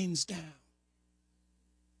those canes down.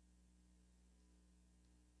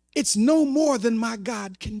 It's no more than my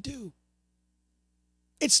God can do.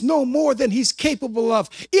 It's no more than he's capable of.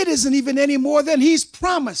 It isn't even any more than he's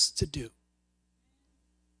promised to do.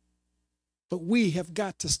 But we have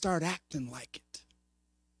got to start acting like it.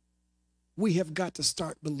 We have got to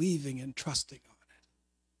start believing and trusting on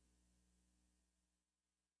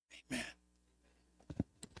it. Amen.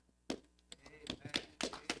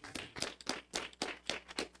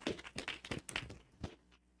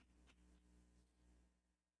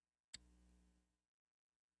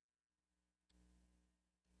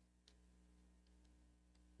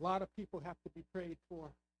 A lot of people have to be prayed for.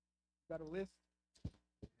 Got a list?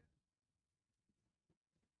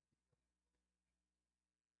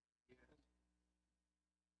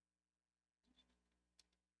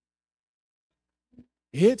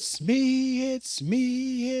 It's me,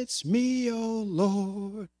 oh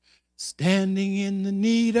Lord, standing in the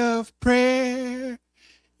need of prayer.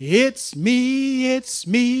 It's me,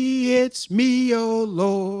 oh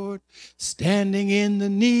Lord, standing in the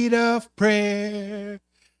need of prayer.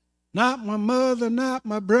 Not my mother, not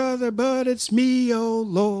my brother, but it's me, oh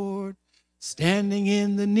Lord, standing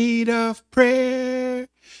in the need of prayer.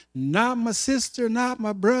 Not my sister, not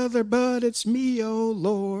my brother, but it's me, oh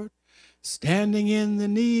Lord, standing in the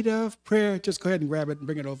need of prayer. Just go ahead and grab it and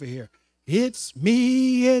bring it over here. It's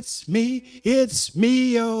me,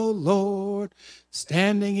 oh Lord,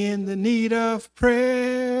 standing in the need of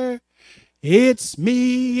prayer. It's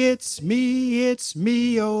me,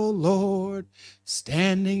 oh Lord,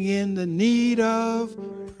 standing in the need of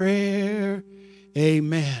prayer.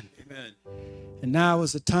 Amen. Amen. And now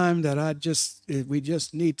is the time that we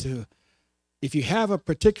just need to, if you have a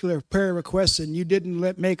particular prayer request and you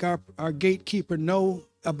didn't make our gatekeeper know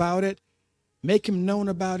about it, make him known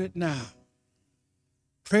about it now.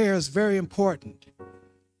 Prayer is very important.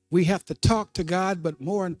 We have to talk to God, but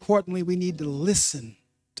more importantly, we need to listen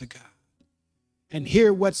to God and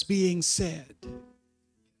hear what's being said.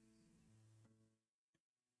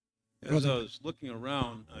 As I was looking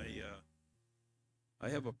around, I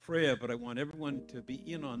have a prayer, but I want everyone to be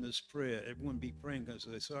in on this prayer. Everyone be praying, because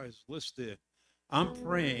I saw his list there. I'm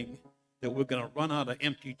praying that we're going to run out of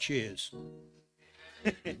empty chairs.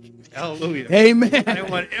 Hallelujah. Amen. I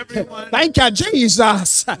want everyone. Thank you,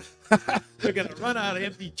 Jesus. We're going to run out of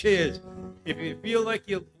empty chairs. If you feel like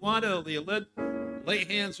you want to, lay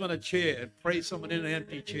hands on a chair and pray someone in an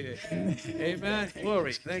empty chair. Amen.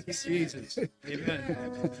 Glory. Thank you, Jesus.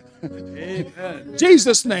 Amen. Amen.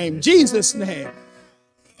 Jesus' name. Jesus' name.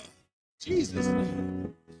 Jesus'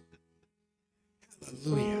 name.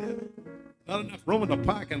 Hallelujah. Not enough room in the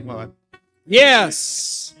parking lot.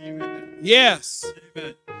 Yes. Amen. Yes.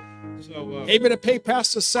 Amen. So, able to pay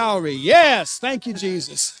pastor's salary. Yes. Thank you,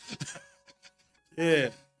 Jesus. yeah.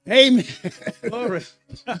 Amen. Glory.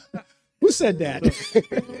 Who said that?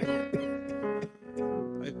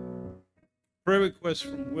 Prayer request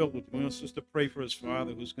from Will. He wants us to pray for his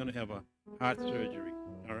father, who's going to have a heart surgery.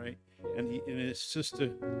 All right, and his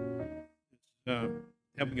sister is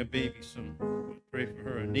having a baby soon. We'll pray for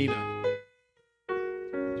her, and Nina.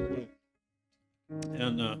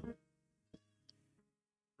 And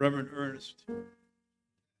Reverend Ernest.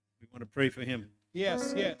 We want to pray for him.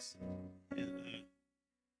 Yes. Yes. And,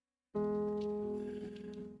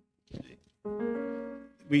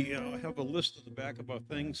 we have a list at the back of our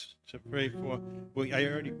things to pray for. I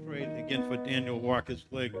already prayed again for Daniel Walker's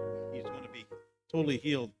leg. He's going to be totally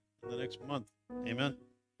healed in the next month. Amen.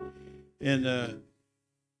 And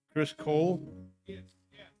Chris Cole,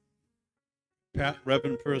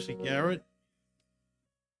 Reverend Percy Garrett,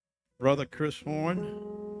 Brother Chris Horn,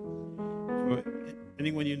 for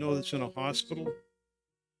anyone you know that's in a hospital,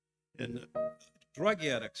 and drug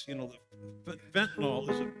addicts. The fentanyl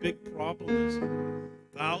is a big problem. There's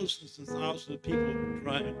thousands and thousands of people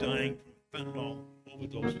dying from fentanyl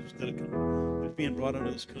overdoses that are being brought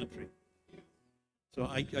into this country. So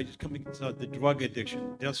I just come against the drug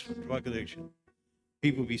addiction, deaths from drug addiction.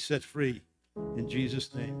 People be set free in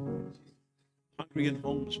Jesus' name. Hungry and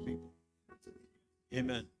homeless people.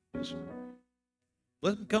 Amen. Just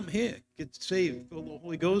let them come here, get saved, fill the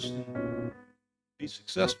Holy Ghost, and be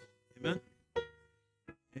successful. Amen.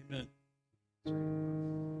 Amen.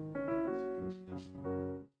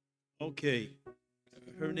 Okay.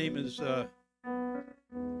 Her name is Linda.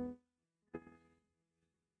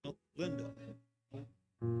 Linda.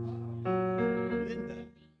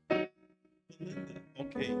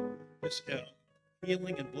 Okay. Just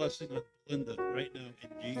healing and blessing on Linda right now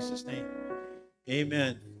in Jesus' name.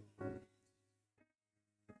 Amen.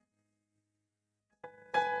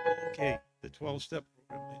 Okay. The 12-step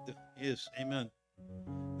program is. Amen.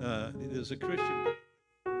 There's a Christian.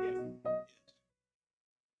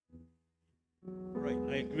 Right.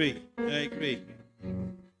 I agree.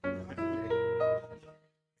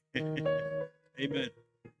 Amen.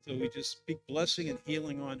 So we just speak blessing and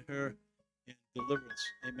healing on her and deliverance.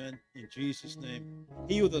 Amen. In Jesus' name.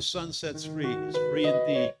 He who the Son sets free is free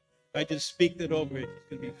indeed. I just speak that over it. It's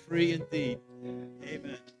going to be free indeed.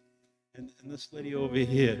 Amen. And this lady over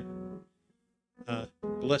here,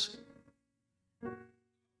 bless.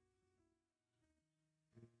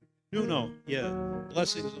 No. Yeah.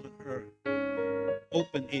 Blessings on her.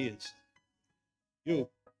 Open ears. You.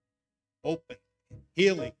 Open.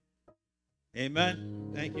 Healing.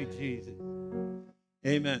 Amen. Thank you, Jesus.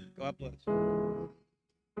 Amen. God bless.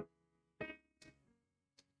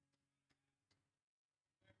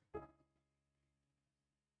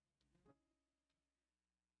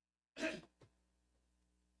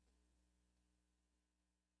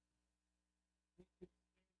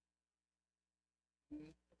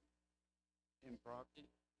 In Brockton?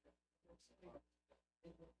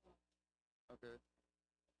 Okay.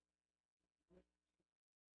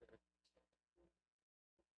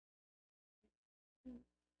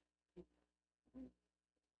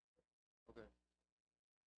 Okay.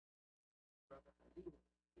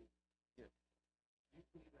 Yeah.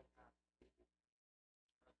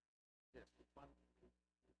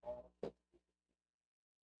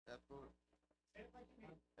 Absolutely.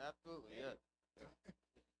 Absolutely, yeah.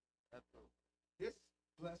 Absolutely. This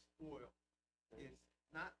blessed oil is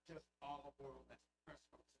not just olive oil that's pressed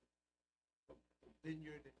from the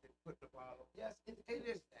vineyard and then put in the bottle. Yes, it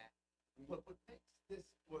is that. But what makes this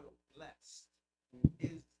oil blessed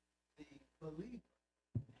is the believer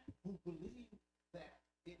who believes that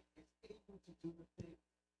it is able to do the thing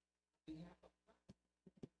on behalf of God.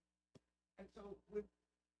 And so when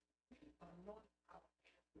we anoint our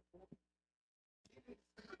hands before Him, it is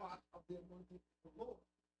part of the anointing of the Lord.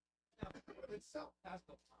 Now, the oil itself has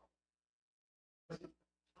no power, but it's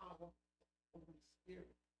the power of the Holy Spirit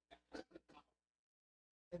that has the power.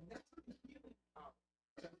 And that's the healing power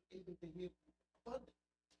that is able to heal abundantly.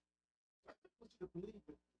 I want you to believe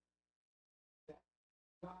with me that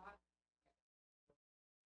God has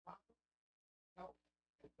power, health,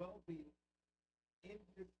 and well-being in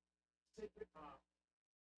His sacred arm,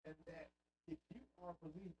 and that if you are a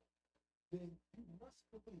believer, then you must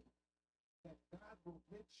believe that God will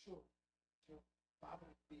make sure your body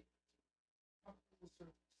will be come to the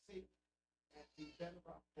surface safe and be better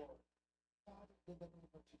off for it. Father, in the name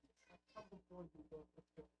of Jesus, I come before you, Lord, with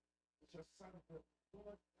your son,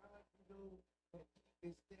 Lord God, you know that he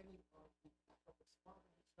is standing on behalf of his father,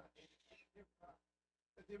 who's not in here, God,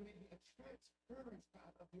 that there may be a transference,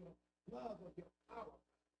 God, of your love, of your power.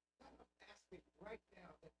 God, I'm asking right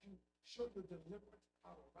now that you show your deliverance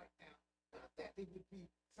power right now. Not that it would be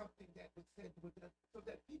something that would send with us, so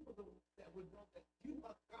that people that would know that you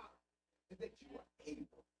are God, and that you are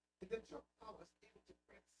able, and that your power is able to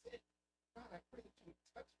transcend. God, I pray that you would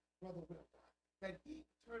touch Brother Will, God, that he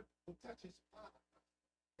will touch his father,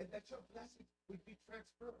 and that your blessings would be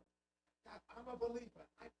transferred. God, I'm a believer.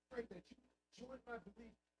 I pray that you join my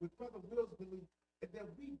belief with Brother Will's belief, and that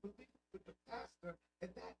we believe with the pastor, and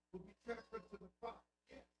that will be transferred to the Father.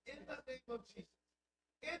 In the name of Jesus.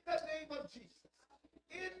 In the name of Jesus.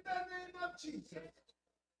 In the name of Jesus.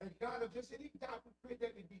 And God, if there's any doubt, we pray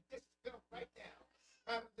that it be dispelled right now.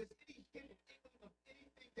 God, if there's any hidden inkling of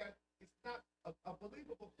anything that is not a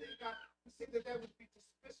believable thing, God, we say that would be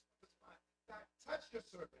dismissed from his mind. God, touch your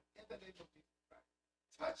servant in the name of Jesus Christ.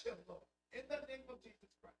 Touch him, Lord, in the name of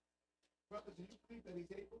Jesus Christ. Brother, do you believe that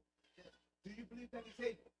he's able? Yes. Do you believe that he's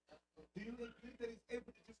able? Do you believe that he's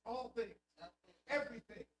able to do all things?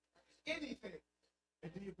 Everything? Anything? And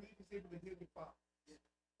do you believe he's able to heal your father?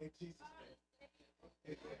 In Jesus' name.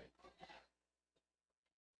 Amen.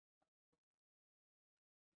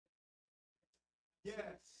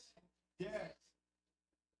 Yes. Yes.